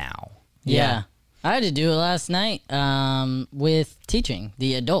from now. Yeah. I had to do it last night with teaching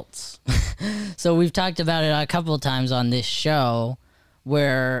the adults. So we've talked about it a couple of times on this show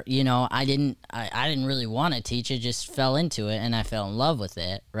where, you know, I didn't really want to teach it, just fell into it and I fell in love with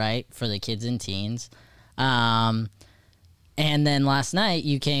it, right, for the kids and teens. And then last night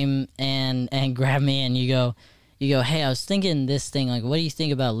you came and grabbed me and you go, hey, I was thinking this thing, like, what do you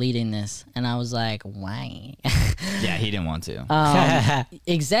think about leading this? And I was like, why? Yeah, he didn't want to.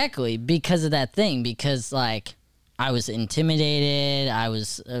 Exactly, because of that thing, because, like, I was intimidated. I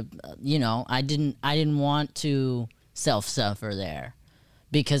was, you know, I didn't want to self-suffer there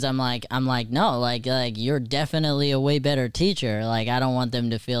because I'm like no, like you're definitely a way better teacher. Like I don't want them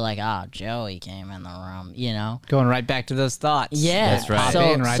to feel like, oh, Joey came in the room, you know. Going right back to those thoughts. Yeah, That's right. Pop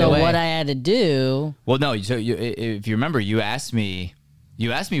So, in right so away. what I had to do, Well, no. So if you remember, you asked me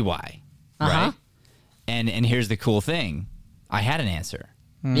why, right? And here's the cool thing, I had an answer.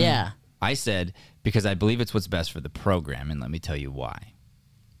 yeah, I said because I believe it's what's best for the program, and let me tell you why.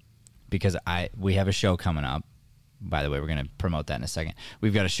 Because we have a show coming up. By the way, we're going to promote that in a second.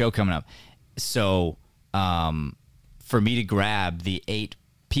 We've got a show coming up. So for me to grab the 8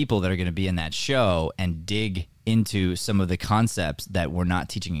 people that are going to be in that show and dig into some of the concepts that we're not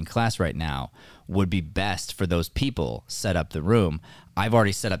teaching in class right now would be best for those people, set up the room. I've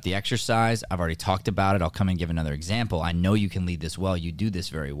already set up the exercise. I've already talked about it. I'll come and give another example. I know you can lead this well. You do this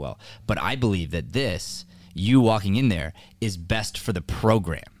very well. But I believe that this, you walking in there, is best for the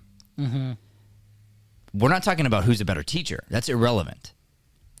program. We're not talking about who's a better teacher. That's irrelevant.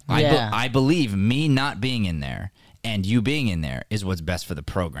 Yeah. I believe me not being in there and you being in there is what's best for the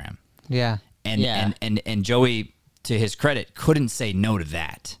program. Yeah. And Yeah. and Joey, to his credit, couldn't say no to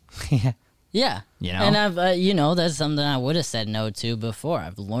that. Yeah. yeah. You know? And I've you know, that's something I would have said no to before.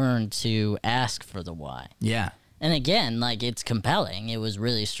 I've learned to ask for the why. Yeah. And again, like it's compelling. It was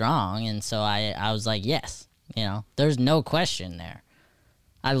really strong, and so I was like, yes. You know, there's no question there.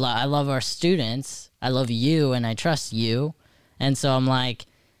 I love our students. I love you, and I trust you. And so I'm like,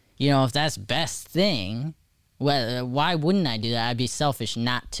 you know, if that's best thing, well, why wouldn't I do that? I'd be selfish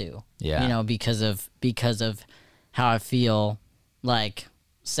not to. Yeah. You know, because of how I feel, like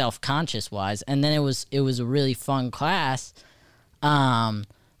self-conscious wise. And then it was a really fun class.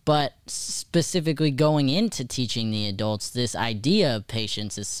 But specifically going into teaching the adults, this idea of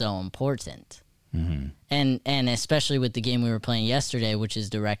patience is so important. And especially with the game we were playing yesterday, which is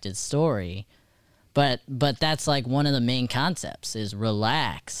directed story, but that's like one of the main concepts is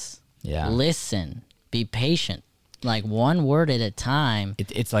relax, Yeah. listen, be patient, like one word at a time.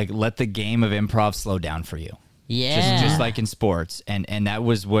 It's like let the game of improv slow down for you. Yeah, Just like in sports, and that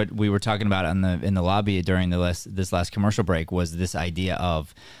was what we were talking about in the lobby during this last commercial break, was this idea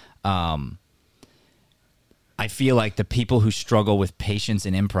of, I feel like the people who struggle with patience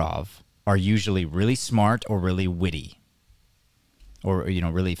in improv are usually really smart or really witty, or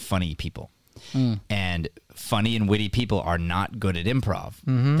really funny people. And funny and witty people are not good at improv.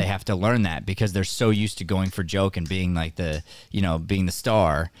 They have to learn that because they're so used to going for joke and being like being the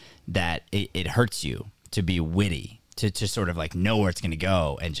star, that it hurts you to be witty, to sort of like know where it's going to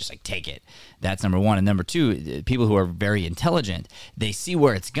go and just like take it. That's number one. And number two, people who are very intelligent, they see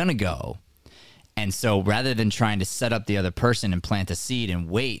where it's going to go. And so rather than trying to set up the other person and plant a seed and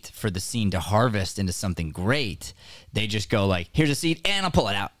wait for the scene to harvest into something great, they just go like, here's a seed and I'll pull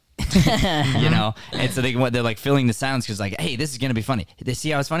it out. And so they're like filling the silence because like, hey, this is gonna be funny. They see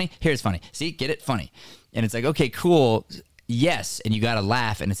how it's funny. Here's funny. See, get it, funny. And it's like, okay, cool, yes, and you gotta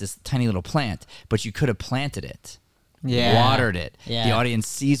laugh, and it's this tiny little plant, but you could have planted it, watered it. Yeah. The audience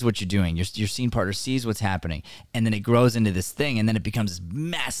sees what you're doing. Your scene partner sees what's happening, and then it grows into this thing, and then it becomes this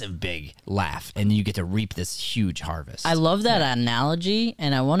massive, big laugh, and you get to reap this huge harvest. I love that analogy,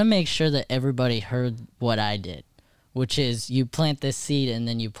 and I want to make sure that everybody heard what I did, which is you plant this seed and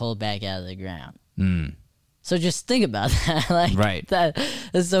then you pull it back out of the ground. So just think about that. Like, Right.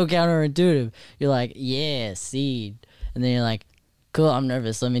 That's so counterintuitive. You're like, yeah, seed. And then you're like, cool, I'm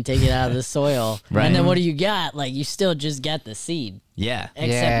nervous. Let me take it out of the soil. Right. And then what do you got? Like, you still just got the seed. Yeah. Except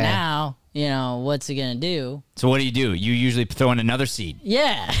Yeah. now, what's it going to do? So what do? You usually throw in another seed,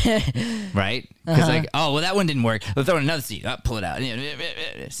 Yeah. right? Because like, oh, well, that one didn't work. Let's throw in another seed. Oh, pull it out.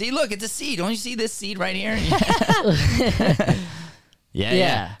 See, look, it's a seed. Don't you see this seed right here?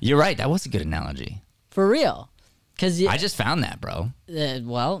 Yeah. You're right. That was a good analogy. For real. Because I just found that, bro.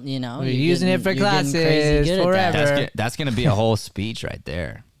 well, We're using it for you're getting crazy classes good at that. forever. That's gonna be a whole speech right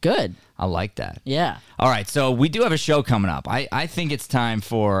there. Good. I like that. Yeah. All right, so we do have a show coming up. I think it's time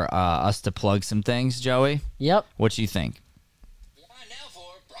for us to plug some things, Joey. Yep. What do you think? Time now for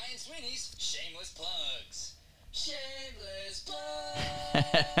Brian Sweeney's Shameless Plugs. Shameless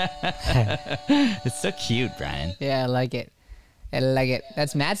Plugs. It's so cute, Brian. Yeah, I like it. I like it.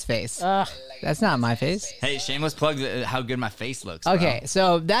 That's Matt's face. That's not my face. Hey, shameless plug. How good my face looks. Bro. Okay,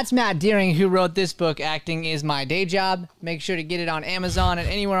 so that's Matt Deering, who wrote this book, Acting is My Day Job. Make sure to get it on Amazon and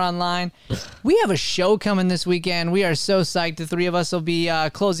anywhere online. We have a show coming this weekend. We are so psyched. The three of us will be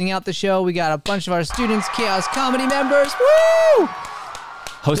closing out the show. We got a bunch of our students, Chaos Comedy members. Woo!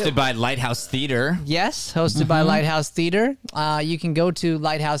 Hosted by Lighthouse Theater. Yes, hosted by Lighthouse Theater. You can go to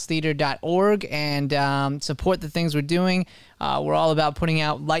lighthousetheater.org and support the things we're doing. We're all about putting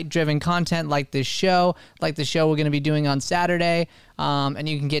out light-driven content like this show, we're going to be doing on Saturday. and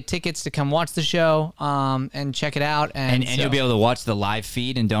you can get tickets to come watch the show and check it out. And you'll be able to watch the live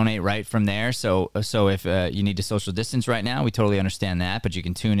feed and donate right from there. So if you need to social distance right now, we totally understand that. But you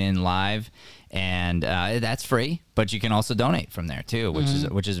can tune in live, and that's free. But you can also donate from there too,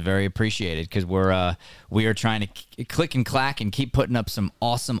 which is very appreciated, because we are trying to click and clack and keep putting up some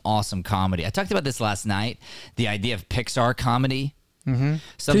awesome comedy. I talked about this last night, the idea of Pixar comedy.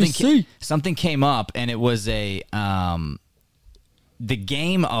 Something came up, and it was the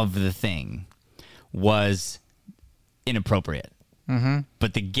game of the thing was inappropriate.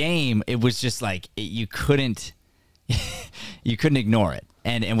 But the game, it was just like you couldn't ignore it.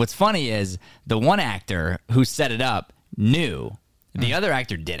 And what's funny is the one actor who set it up knew, the other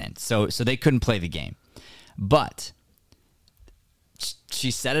actor didn't, so they couldn't play the game. But she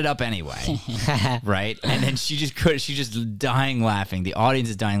set it up anyway, right? And then she's just dying laughing. The audience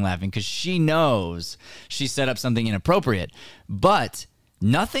is dying laughing because she knows she set up something inappropriate. But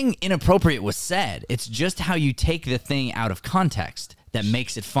nothing inappropriate was said. It's just how you take the thing out of context that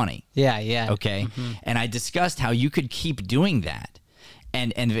makes it funny. Yeah. Okay? And I discussed how you could keep doing that.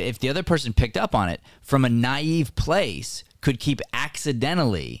 And if the other person picked up on it from a naive place, could keep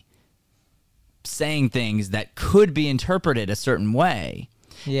accidentally saying things that could be interpreted a certain way.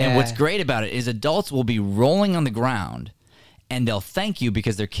 Yeah. And what's great about it is adults will be rolling on the ground, and they'll thank you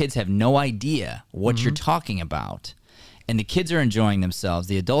because their kids have no idea what you're talking about. And the kids are enjoying themselves.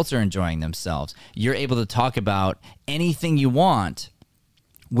 The adults are enjoying themselves. You're able to talk about anything you want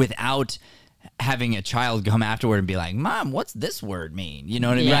without having a child come afterward and be like, "Mom, what's this word mean?" You know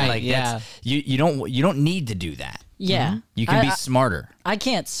what I mean? Right, Like yeah. that's you don't need to do that. Yeah. You can be smarter. I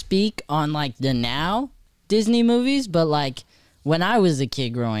can't speak on like the now Disney movies, but like when I was a kid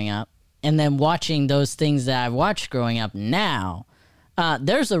growing up and then watching those things that I've watched growing up now,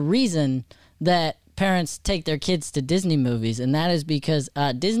 there's a reason that parents take their kids to Disney movies, and that is because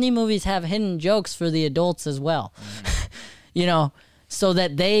Disney movies have hidden jokes for the adults as well. You know, so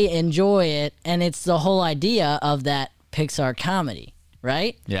that they enjoy it, and it's the whole idea of that Pixar comedy,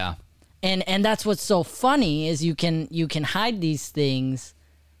 right? Yeah. And that's what's so funny is you can hide these things,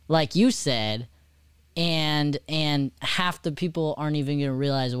 like you said, and half the people aren't even gonna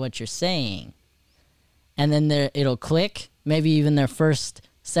realize what you're saying, and then it'll click, maybe even their first,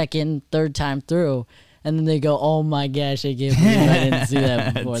 second, third time through, and then they go, "Oh my gosh, I can't believe I didn't see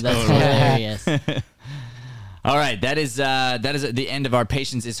that before." That's hilarious. All right, that is the end of our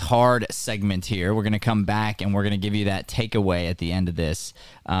Patience is Hard segment here. We're going to come back and we're going to give you that takeaway at the end of this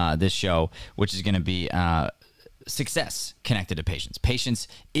show, which is going to be success connected to patience. Patience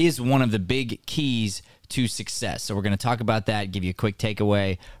is one of the big keys to success. So we're going to talk about that, give you a quick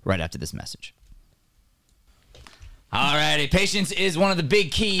takeaway right after this message. All righty, patience is one of the big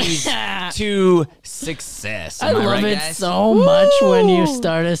keys to success. I Am love right, it guys? so much when you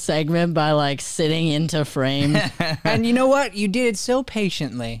start a segment by like sitting into frame. And you know what? You did it so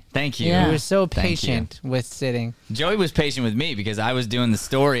patiently. Thank you. Yeah. You were so Thank you. patient with sitting. Joey was patient with me because I was doing the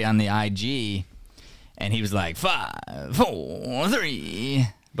story on the IG, and he was like 5, 4, 3.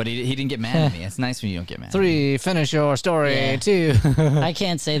 But he didn't get mad at me. It's nice when you don't get mad. 3, finish your story. Yeah. 2. I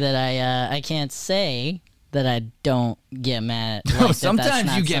can't say that I can't say that I don't get mad. Like, that's sometimes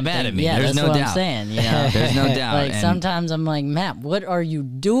not you get mad something- at me. Yeah, There's that's no what doubt. I'm saying. You know, There's no doubt. like And- sometimes I'm like, Matt, what are you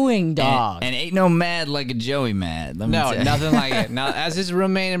doing, dog? And ain't no mad like a Joey mad. Let me No, tell you. nothing like it. Now, as his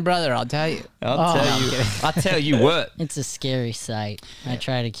roommate and brother, I'll tell you. I'll tell you what. It's a scary sight. I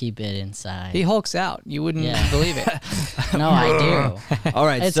try to keep it inside. He hulks out. You wouldn't Yeah. believe it. No, I do. All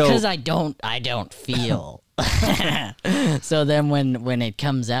right, It's so because I don't feel. So then when it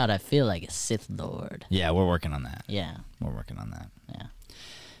comes out, I feel like a Sith Lord. yeah, we're working on that. Yeah. We're working on that. Yeah.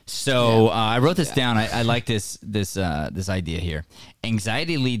 So I wrote this down. I like this idea here.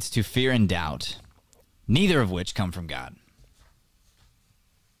 Anxiety leads to fear and doubt, neither of which come from God.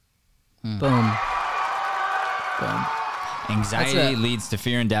 Boom. Boom. Anxiety leads to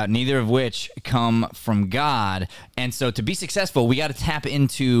fear and doubt, neither of which come from God. And so to be successful, we got to tap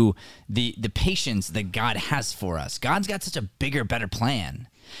into the patience that God has for us. God's got such a bigger, better plan.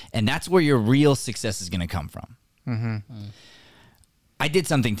 And that's where your real success is going to come from. I did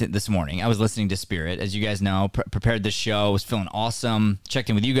something this morning. I was listening to Spirit. As you guys know, prepared this show, was feeling awesome. Checked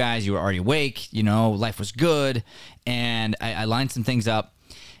in with you guys. You were already awake. You know, life was good. And I lined some things up.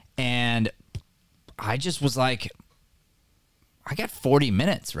 And I just was like, I got 40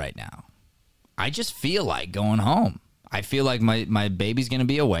 minutes right now. I just feel like going home. I feel like my baby's going to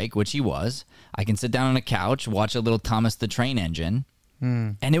be awake, which he was. I can sit down on a couch, watch a little Thomas the Train Engine,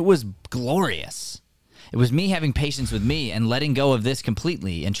 and it was glorious. It was me having patience with me and letting go of this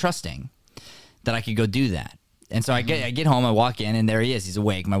completely and trusting that I could go do that. And so I get home, I walk in, and there he is. He's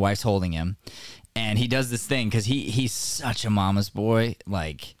awake. My wife's holding him, and he does this thing because he's such a mama's boy.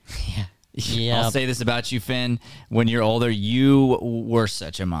 Like, Yeah. I'll say this about you, Finn. When you're older, you were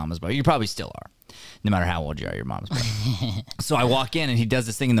such a mama's boy. You probably still are. No matter how old you are, you're mama's boy. So I walk in, and he does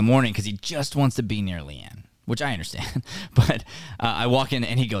this thing in the morning because he just wants to be near Leanne, which I understand. But I walk in,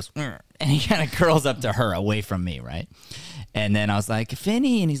 and he goes, "Urgh," and he kind of curls up to her, away from me, right? And then I was like,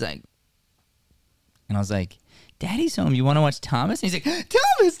 Finny, and he's like, and I was like, Daddy's home. You want to watch Thomas? And he's like,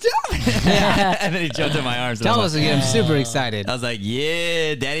 Thomas. And then he jumped in my arms. And Thomas will get him super excited. I was like,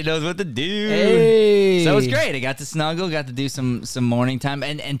 yeah, Daddy knows what to do. Hey. So it was great. I got to snuggle, got to do some morning time.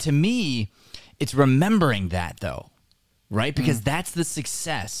 And to me, it's remembering that, though, right? Because that's the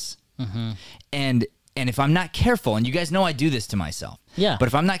success. And if I'm not careful, and you guys know I do this to myself. Yeah. But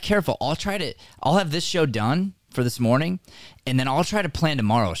if I'm not careful, I'll have this show done for this morning, and then I'll try to plan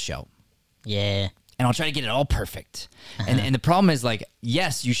tomorrow's show. Yeah. And I'll try to get it all perfect. And the problem is, like,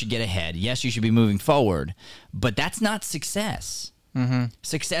 yes, you should get ahead. Yes, you should be moving forward. But that's not success.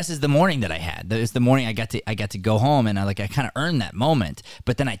 Success is the morning that I had. It's the morning I got to go home, and I kind of earned that moment.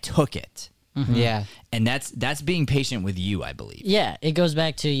 But then I took it. Yeah. And that's being patient with you, I believe. Yeah, it goes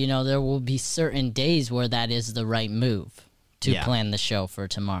back to, there will be certain days where that is the right move to plan the show for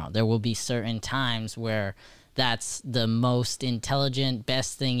tomorrow. There will be certain times where that's the most intelligent,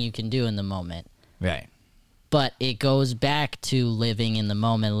 best thing you can do in the moment. Right. But it goes back to living in the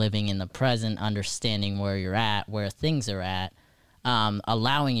moment, living in the present, understanding where you're at, where things are at,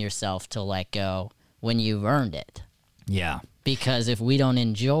 allowing yourself to let go when you've earned it. Yeah. Because if we don't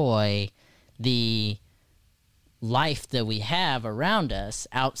enjoy the life that we have around us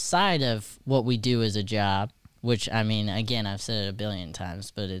outside of what we do as a job, which, I mean, again, I've said it a billion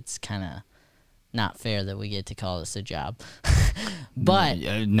times, but it's kind of not fair that we get to call this a job. But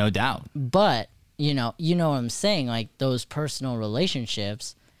no doubt. But you know what I'm saying, like those personal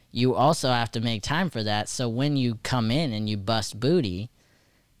relationships, you also have to make time for that. So when you come in and you bust booty,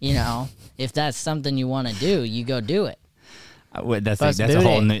 if that's something you want to do, you go do it. That's Bust a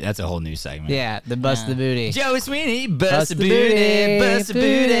booty. whole new segment. Yeah, the bust the booty. Joey Sweeney, Bust bust a the booty, booty, bust a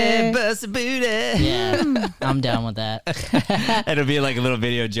booty, booty. bust a booty. Yeah, I'm down with that. It'll be like a little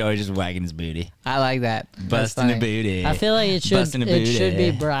video of Joey just wagging his booty. I like that. That's Busting a funny. booty. I feel like it Busting a should be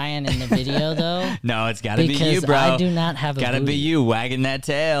booty. Brian in the video though. No, it's gotta be Because you, bro. I do not have a Gotta booty. be you wagging that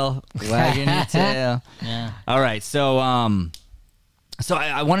tail. Wagging your tail. Yeah. All right, so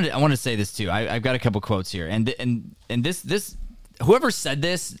I wanted to say this too. I've got a couple quotes here, and this whoever said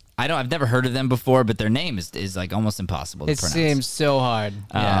this, I've never heard of them before, but their name is like almost impossible to It pronounce. seems so hard.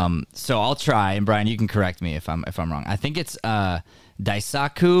 Yeah. So I'll try, and Brian, you can correct me if I'm wrong. I think it's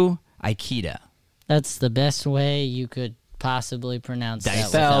Daisaku Aikida. That's the best way you could possibly pronounce that.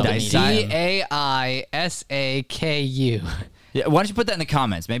 Spelled without me Daisaku. Daisaku. Yeah, why don't you put that in the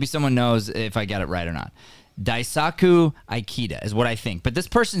comments? Maybe someone knows if I got it right or not. Daisaku Aikida is what I think. But this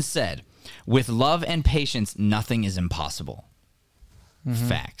person said, with love and patience, nothing is impossible.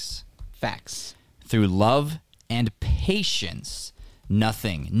 Facts. Facts. Through love and patience,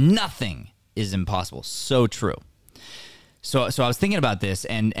 nothing is impossible. So true. So I was thinking about this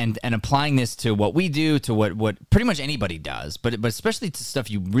and applying this to what we do, to what pretty much anybody does, but especially to stuff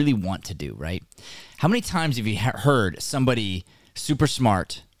you really want to do, right? How many times have you heard somebody super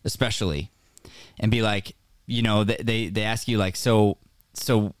smart, especially, and be like, they ask you like, so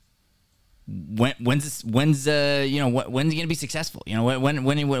when's you gonna be successful?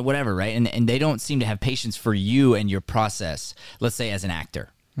 When whatever, right? And they don't seem to have patience for you and your process. Let's say as an actor.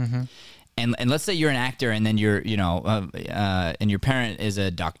 And let's say you're an actor, and then and your parent is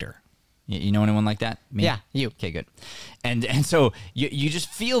a doctor. You know anyone like that? Me? Yeah, you. Okay, good. And so you just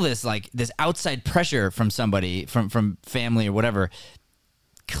feel this outside pressure from somebody, from family or whatever,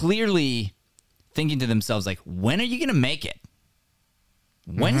 clearly thinking to themselves like, when are you gonna make it?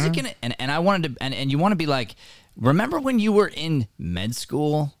 When is it gonna? And I wanted to, and you want to be like, remember when you were in med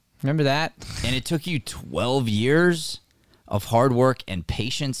school? Remember that? And it took you 12 years of hard work and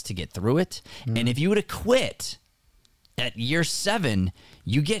patience to get through it. And if you would have quit at year 7,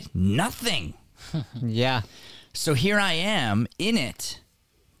 you get nothing. Yeah. So here I am in it,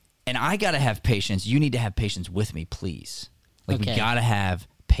 and I got to have patience. You need to have patience with me, please. We Okay. got to have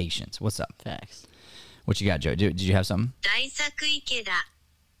patience. What's up? Facts. What you got, Joe? Did you have something? 大作池田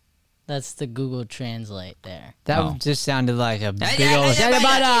That's the Google Translate there. That Oh. just sounded like a big yeah, old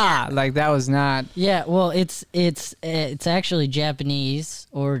yeah. like that was not. Yeah, well, it's actually Japanese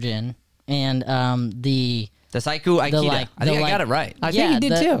origin, and the The Saiku Aikida. like- I think the I got like- it right. I think you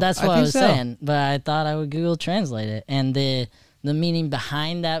did too. That's I what I think was so. saying, but I thought I would Google Translate it, and the meaning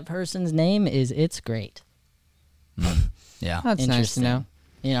behind that person's name is "it's great." Yeah. That's nice to know.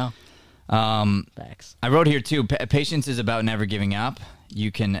 You know, Um, facts. I wrote here too. Patience is about never giving up.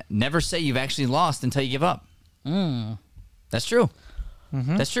 You can never say you've actually lost until you give up. That's true.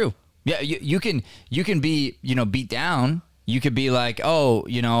 That's true. Yeah, you can be beat down. You could be like, oh,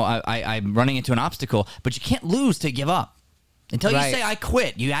 I'm running into an obstacle, but you can't lose to give up until Right. you say I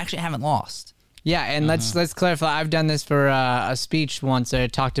quit. You actually haven't lost. Yeah, and let's clarify. I've done this for a speech once. I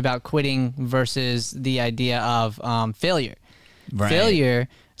talked about quitting versus the idea of failure. Right. Failure.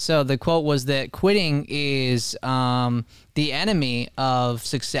 So the quote was that quitting is the enemy of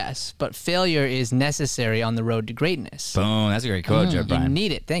success, but failure is necessary on the road to greatness. Boom. That's a great quote, Joe You Brian.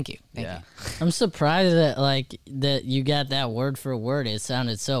 need it. Thank you. Thank you. I'm surprised that you got that word for word. It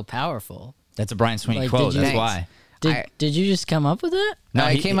sounded so powerful. That's a Brian Sweeney Like, quote. did you- That's Thanks. why. Did you just come up with it? No,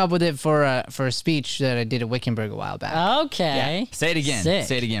 I he- came up with it for a speech that I did at Wickenburg a while back. Okay. Say it again. Sick.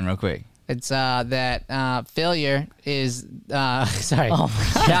 Say it again real quick. It's that failure is sorry.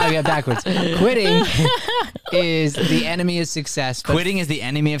 Oh Now I got backwards. Quitting is the enemy of success. Quitting is the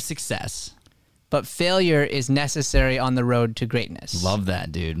enemy of success. But failure is necessary on the road to greatness. Love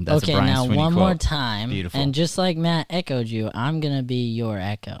that, dude. That's Okay, a Brian now Sweeney one quote. more time. Beautiful. And just like Matt echoed you, I'm gonna be your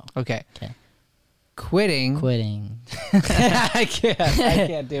echo. Okay. Okay. Quitting. Quitting. I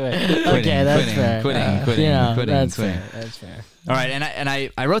can't do it. Okay, that's fair. Quitting. That's quitting. fair. That's fair. All right, and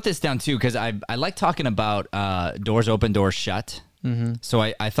I wrote this down too because I like talking about doors open, doors shut. Mm-hmm. So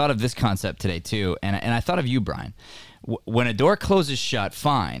I thought of this concept today too, and I thought of you, Brian. When a door closes shut,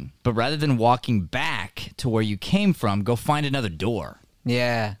 fine, but rather than walking back to where you came from, go find another door.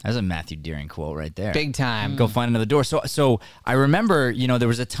 Yeah. That's a Matthew Deering quote right there. Big time. Go find another door. So I remember, there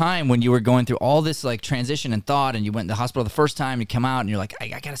was a time when you were going through all this like transition and thought, and you went to the hospital the first time, you come out and you're like,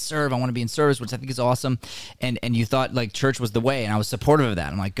 I gotta serve, I want to be in service, which I think is awesome. And you thought like church was the way, and I was supportive of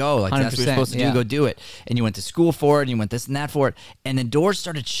that. I'm like, go, like that's what you're 100%, supposed to do, yeah. go do it. And you went to school for it, and you went this and that for it, and then doors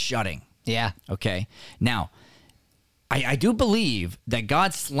started shutting. Yeah. Okay. Now, I do believe that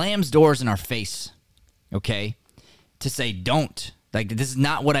God slams doors in our face, okay, to say don't. Like, this is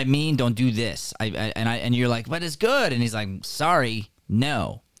not what I mean. Don't do this. And you're like, but it's good. And he's like, sorry,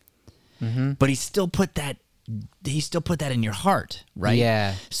 no. Mm-hmm. But he still put that in your heart, right?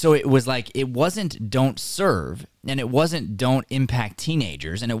 Yeah. So it was like, it wasn't don't serve, and it wasn't don't impact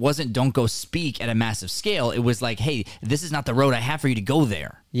teenagers, and it wasn't don't go speak at a massive scale. It was like, hey, this is not the road I have for you to go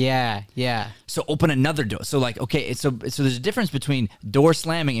there. Yeah. Yeah. So open another door. So like, okay, so there's a difference between door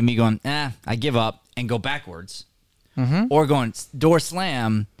slamming and me going, I give up, and go backwards. Or going, door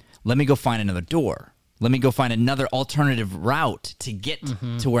slam, let me go find another door. Let me go find another alternative route to get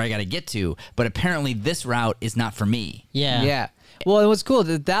to where I got to get to. But apparently this route is not for me. Yeah. Yeah. Well, it was cool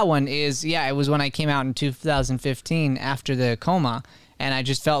that one is, it was when I came out in 2015 after the coma, and I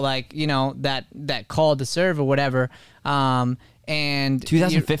just felt like, that call to serve or whatever. And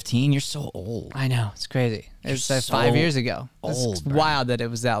 2015, you're so old. I know, it's crazy. It's like so 5 years ago. old, It's Brian. wild that it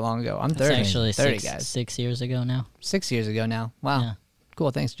was that long ago. I'm 30. It's actually 30, six, guys. 6 years ago now. 6 years ago now. Wow. Yeah.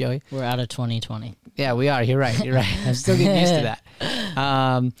 Cool. Thanks, Joey. We're out of 2020. Yeah, we are. You're right. You're right. I'm still getting used to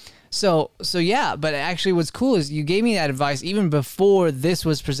that. So yeah, but actually what's cool is you gave me that advice even before this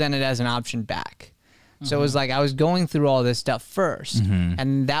was presented as an option back. So it was like I was going through all this stuff first,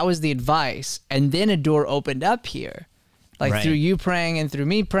 and that was the advice. And then a door opened up here. Like Right. through you praying and through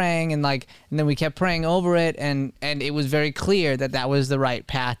me praying, and then we kept praying over it, and it was very clear that was the right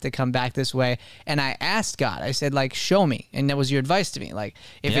path to come back this way. And I asked God, I said, like, show me, and that was your advice to me, like,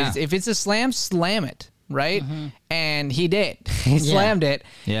 if it's a slam it, right? And he did. He slammed it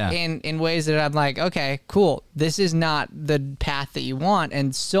Yeah. in ways that I'm like, okay, cool. This is not the path that you want,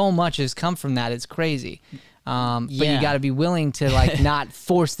 and so much has come from that. It's crazy. But you Yeah. got to be willing to like not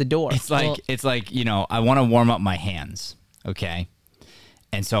force the door. It's like I want to warm up my hands, okay?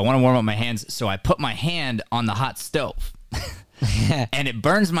 And so I want to warm up my hands, so I put my hand on the hot stove. And it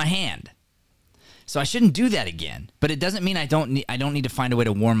burns my hand. So I shouldn't do that again. But it doesn't mean I don't need to find a way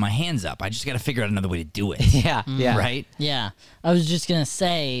to warm my hands up. I just got to figure out another way to do it. Yeah, yeah. Right? Yeah, I was just gonna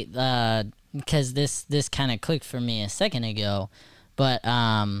say because this kind of clicked for me a second ago, but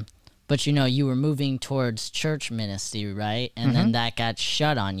you were moving towards church ministry, right? And then that got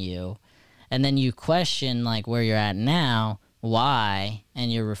shut on you, and then you question like where you're at now, why,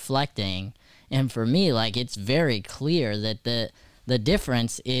 and you're reflecting. And for me, like it's very clear that the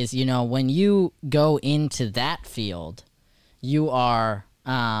difference is, when you go into that field, you are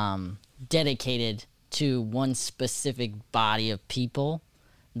dedicated to one specific body of people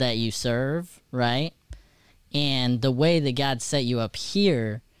that you serve, right? And the way that God set you up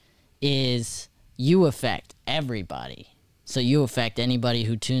here is you affect everybody. So you affect anybody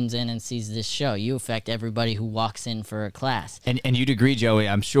who tunes in and sees this show. You affect everybody who walks in for a class. And you'd agree, Joey,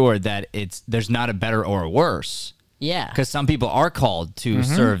 I'm sure that there's not a better or a worse. Yeah. Because some people are called to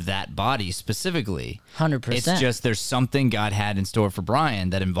serve that body specifically. 100%. It's just there's something God had in store for Brian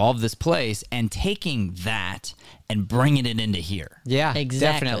that involved this place and taking that and bringing it into here. Yeah,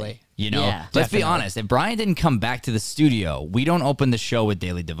 Exactly. definitely. You know, Yeah, let's be definitely. honest. If Brian didn't come back to the studio, we don't open the show with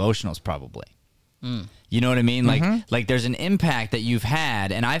daily devotionals probably. You know what I mean? Like there's an impact that you've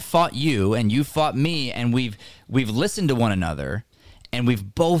had, and I fought you, and you fought me, and we've listened to one another, and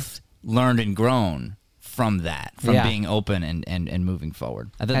we've both learned and grown from that, from Yeah. being open and moving forward.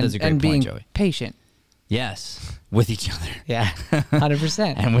 I thought And, that's a great and point, being Joey. patient. Yes, with each other. Yeah,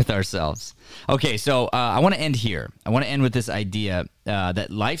 100%. And with ourselves. Okay, so I want to end here. I want to end with this idea that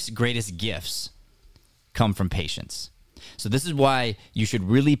life's greatest gifts come from patience. So this is why you should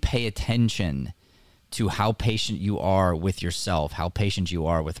really pay attention to how patient you are with yourself, how patient you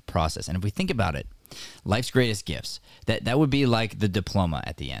are with the process. And if we think about it, life's greatest gifts, that would be like the diploma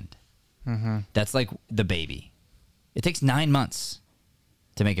at the end. That's like the baby. It takes 9 months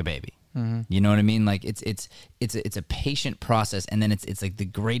to make a baby. You know what I mean? Like it's a patient process, and then it's like the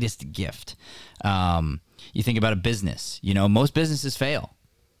greatest gift. You think about a business. You know, most businesses fail.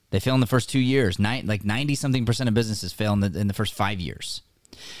 They fail in the first 2 years. Like 90-something% of businesses fail in the first 5 years.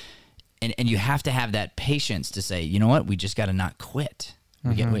 And you have to have that patience to say, you know what, we just got to not quit.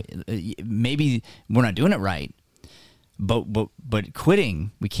 Maybe we're not doing it right, but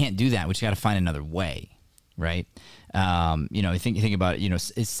quitting, we can't do that. We just got to find another way, right? You know, you think about it, you know,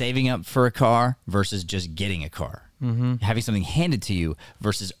 is saving up for a car versus just getting a car. Having something handed to you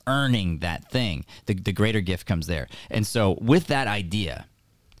versus earning that thing. The greater gift comes there. And so with that idea,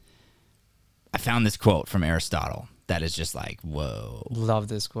 I found this quote from Aristotle that is just like, whoa. Love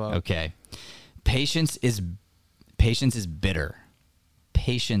this quote. Okay. Patience is bitter.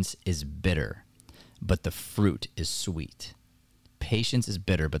 Patience is bitter, but the fruit is sweet. Patience is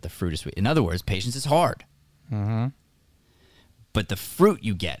bitter, but the fruit is sweet. In other words, patience is hard. But the fruit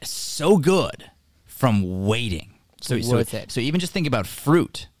you get is so good from waiting. So worth it. So even just think about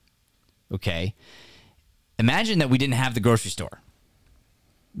fruit. Okay. Imagine that we didn't have the grocery store.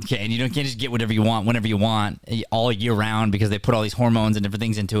 Okay, and you can't just get whatever you want, whenever you want, all year round because they put all these hormones and different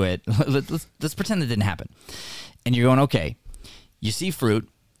things into it. Let's pretend that didn't happen. And you're going, okay, you see fruit,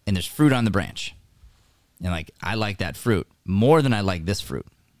 and there's fruit on the branch. And like, I like that fruit more than I like this fruit.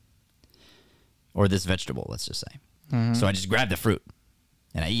 Or this vegetable, let's just say. So I just grab the fruit,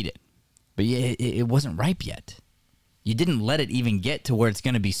 and I eat it. But it wasn't ripe yet. You didn't let it even get to where it's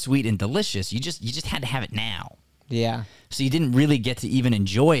going to be sweet and delicious. You just had to have it now. Yeah. So you didn't really get to even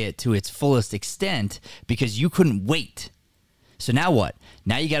enjoy it to its fullest extent because you couldn't wait. So now what?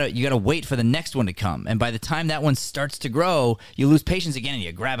 Now you gotta wait for the next one to come. And by the time that one starts to grow, you lose patience again and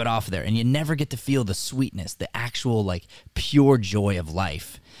you grab it off there. And you never get to feel the sweetness, the actual like pure joy of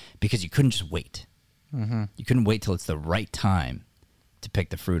life because you couldn't just wait. You couldn't wait till it's the right time to pick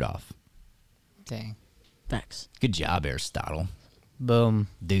the fruit off. Dang. Facts. Good job, Aristotle. Boom.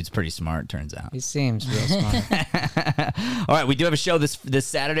 Dude's pretty smart, turns out. He seems real smart. All right, we do have a show this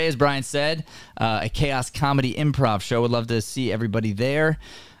Saturday, as Brian said, a chaos comedy improv show. Would love to see everybody there.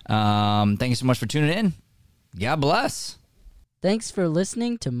 Thank you so much for tuning in. God bless. Thanks for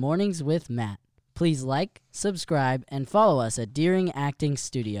listening to Mornings with Matt. Please like, subscribe, and follow us at Deering Acting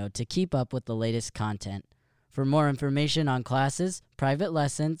Studio to keep up with the latest content. For more information on classes, private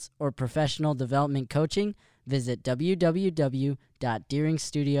lessons, or professional development coaching, visit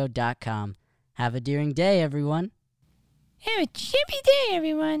www.deeringstudio.com. Have a Deering day, everyone. Have a chippy day,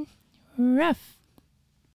 everyone. Rough.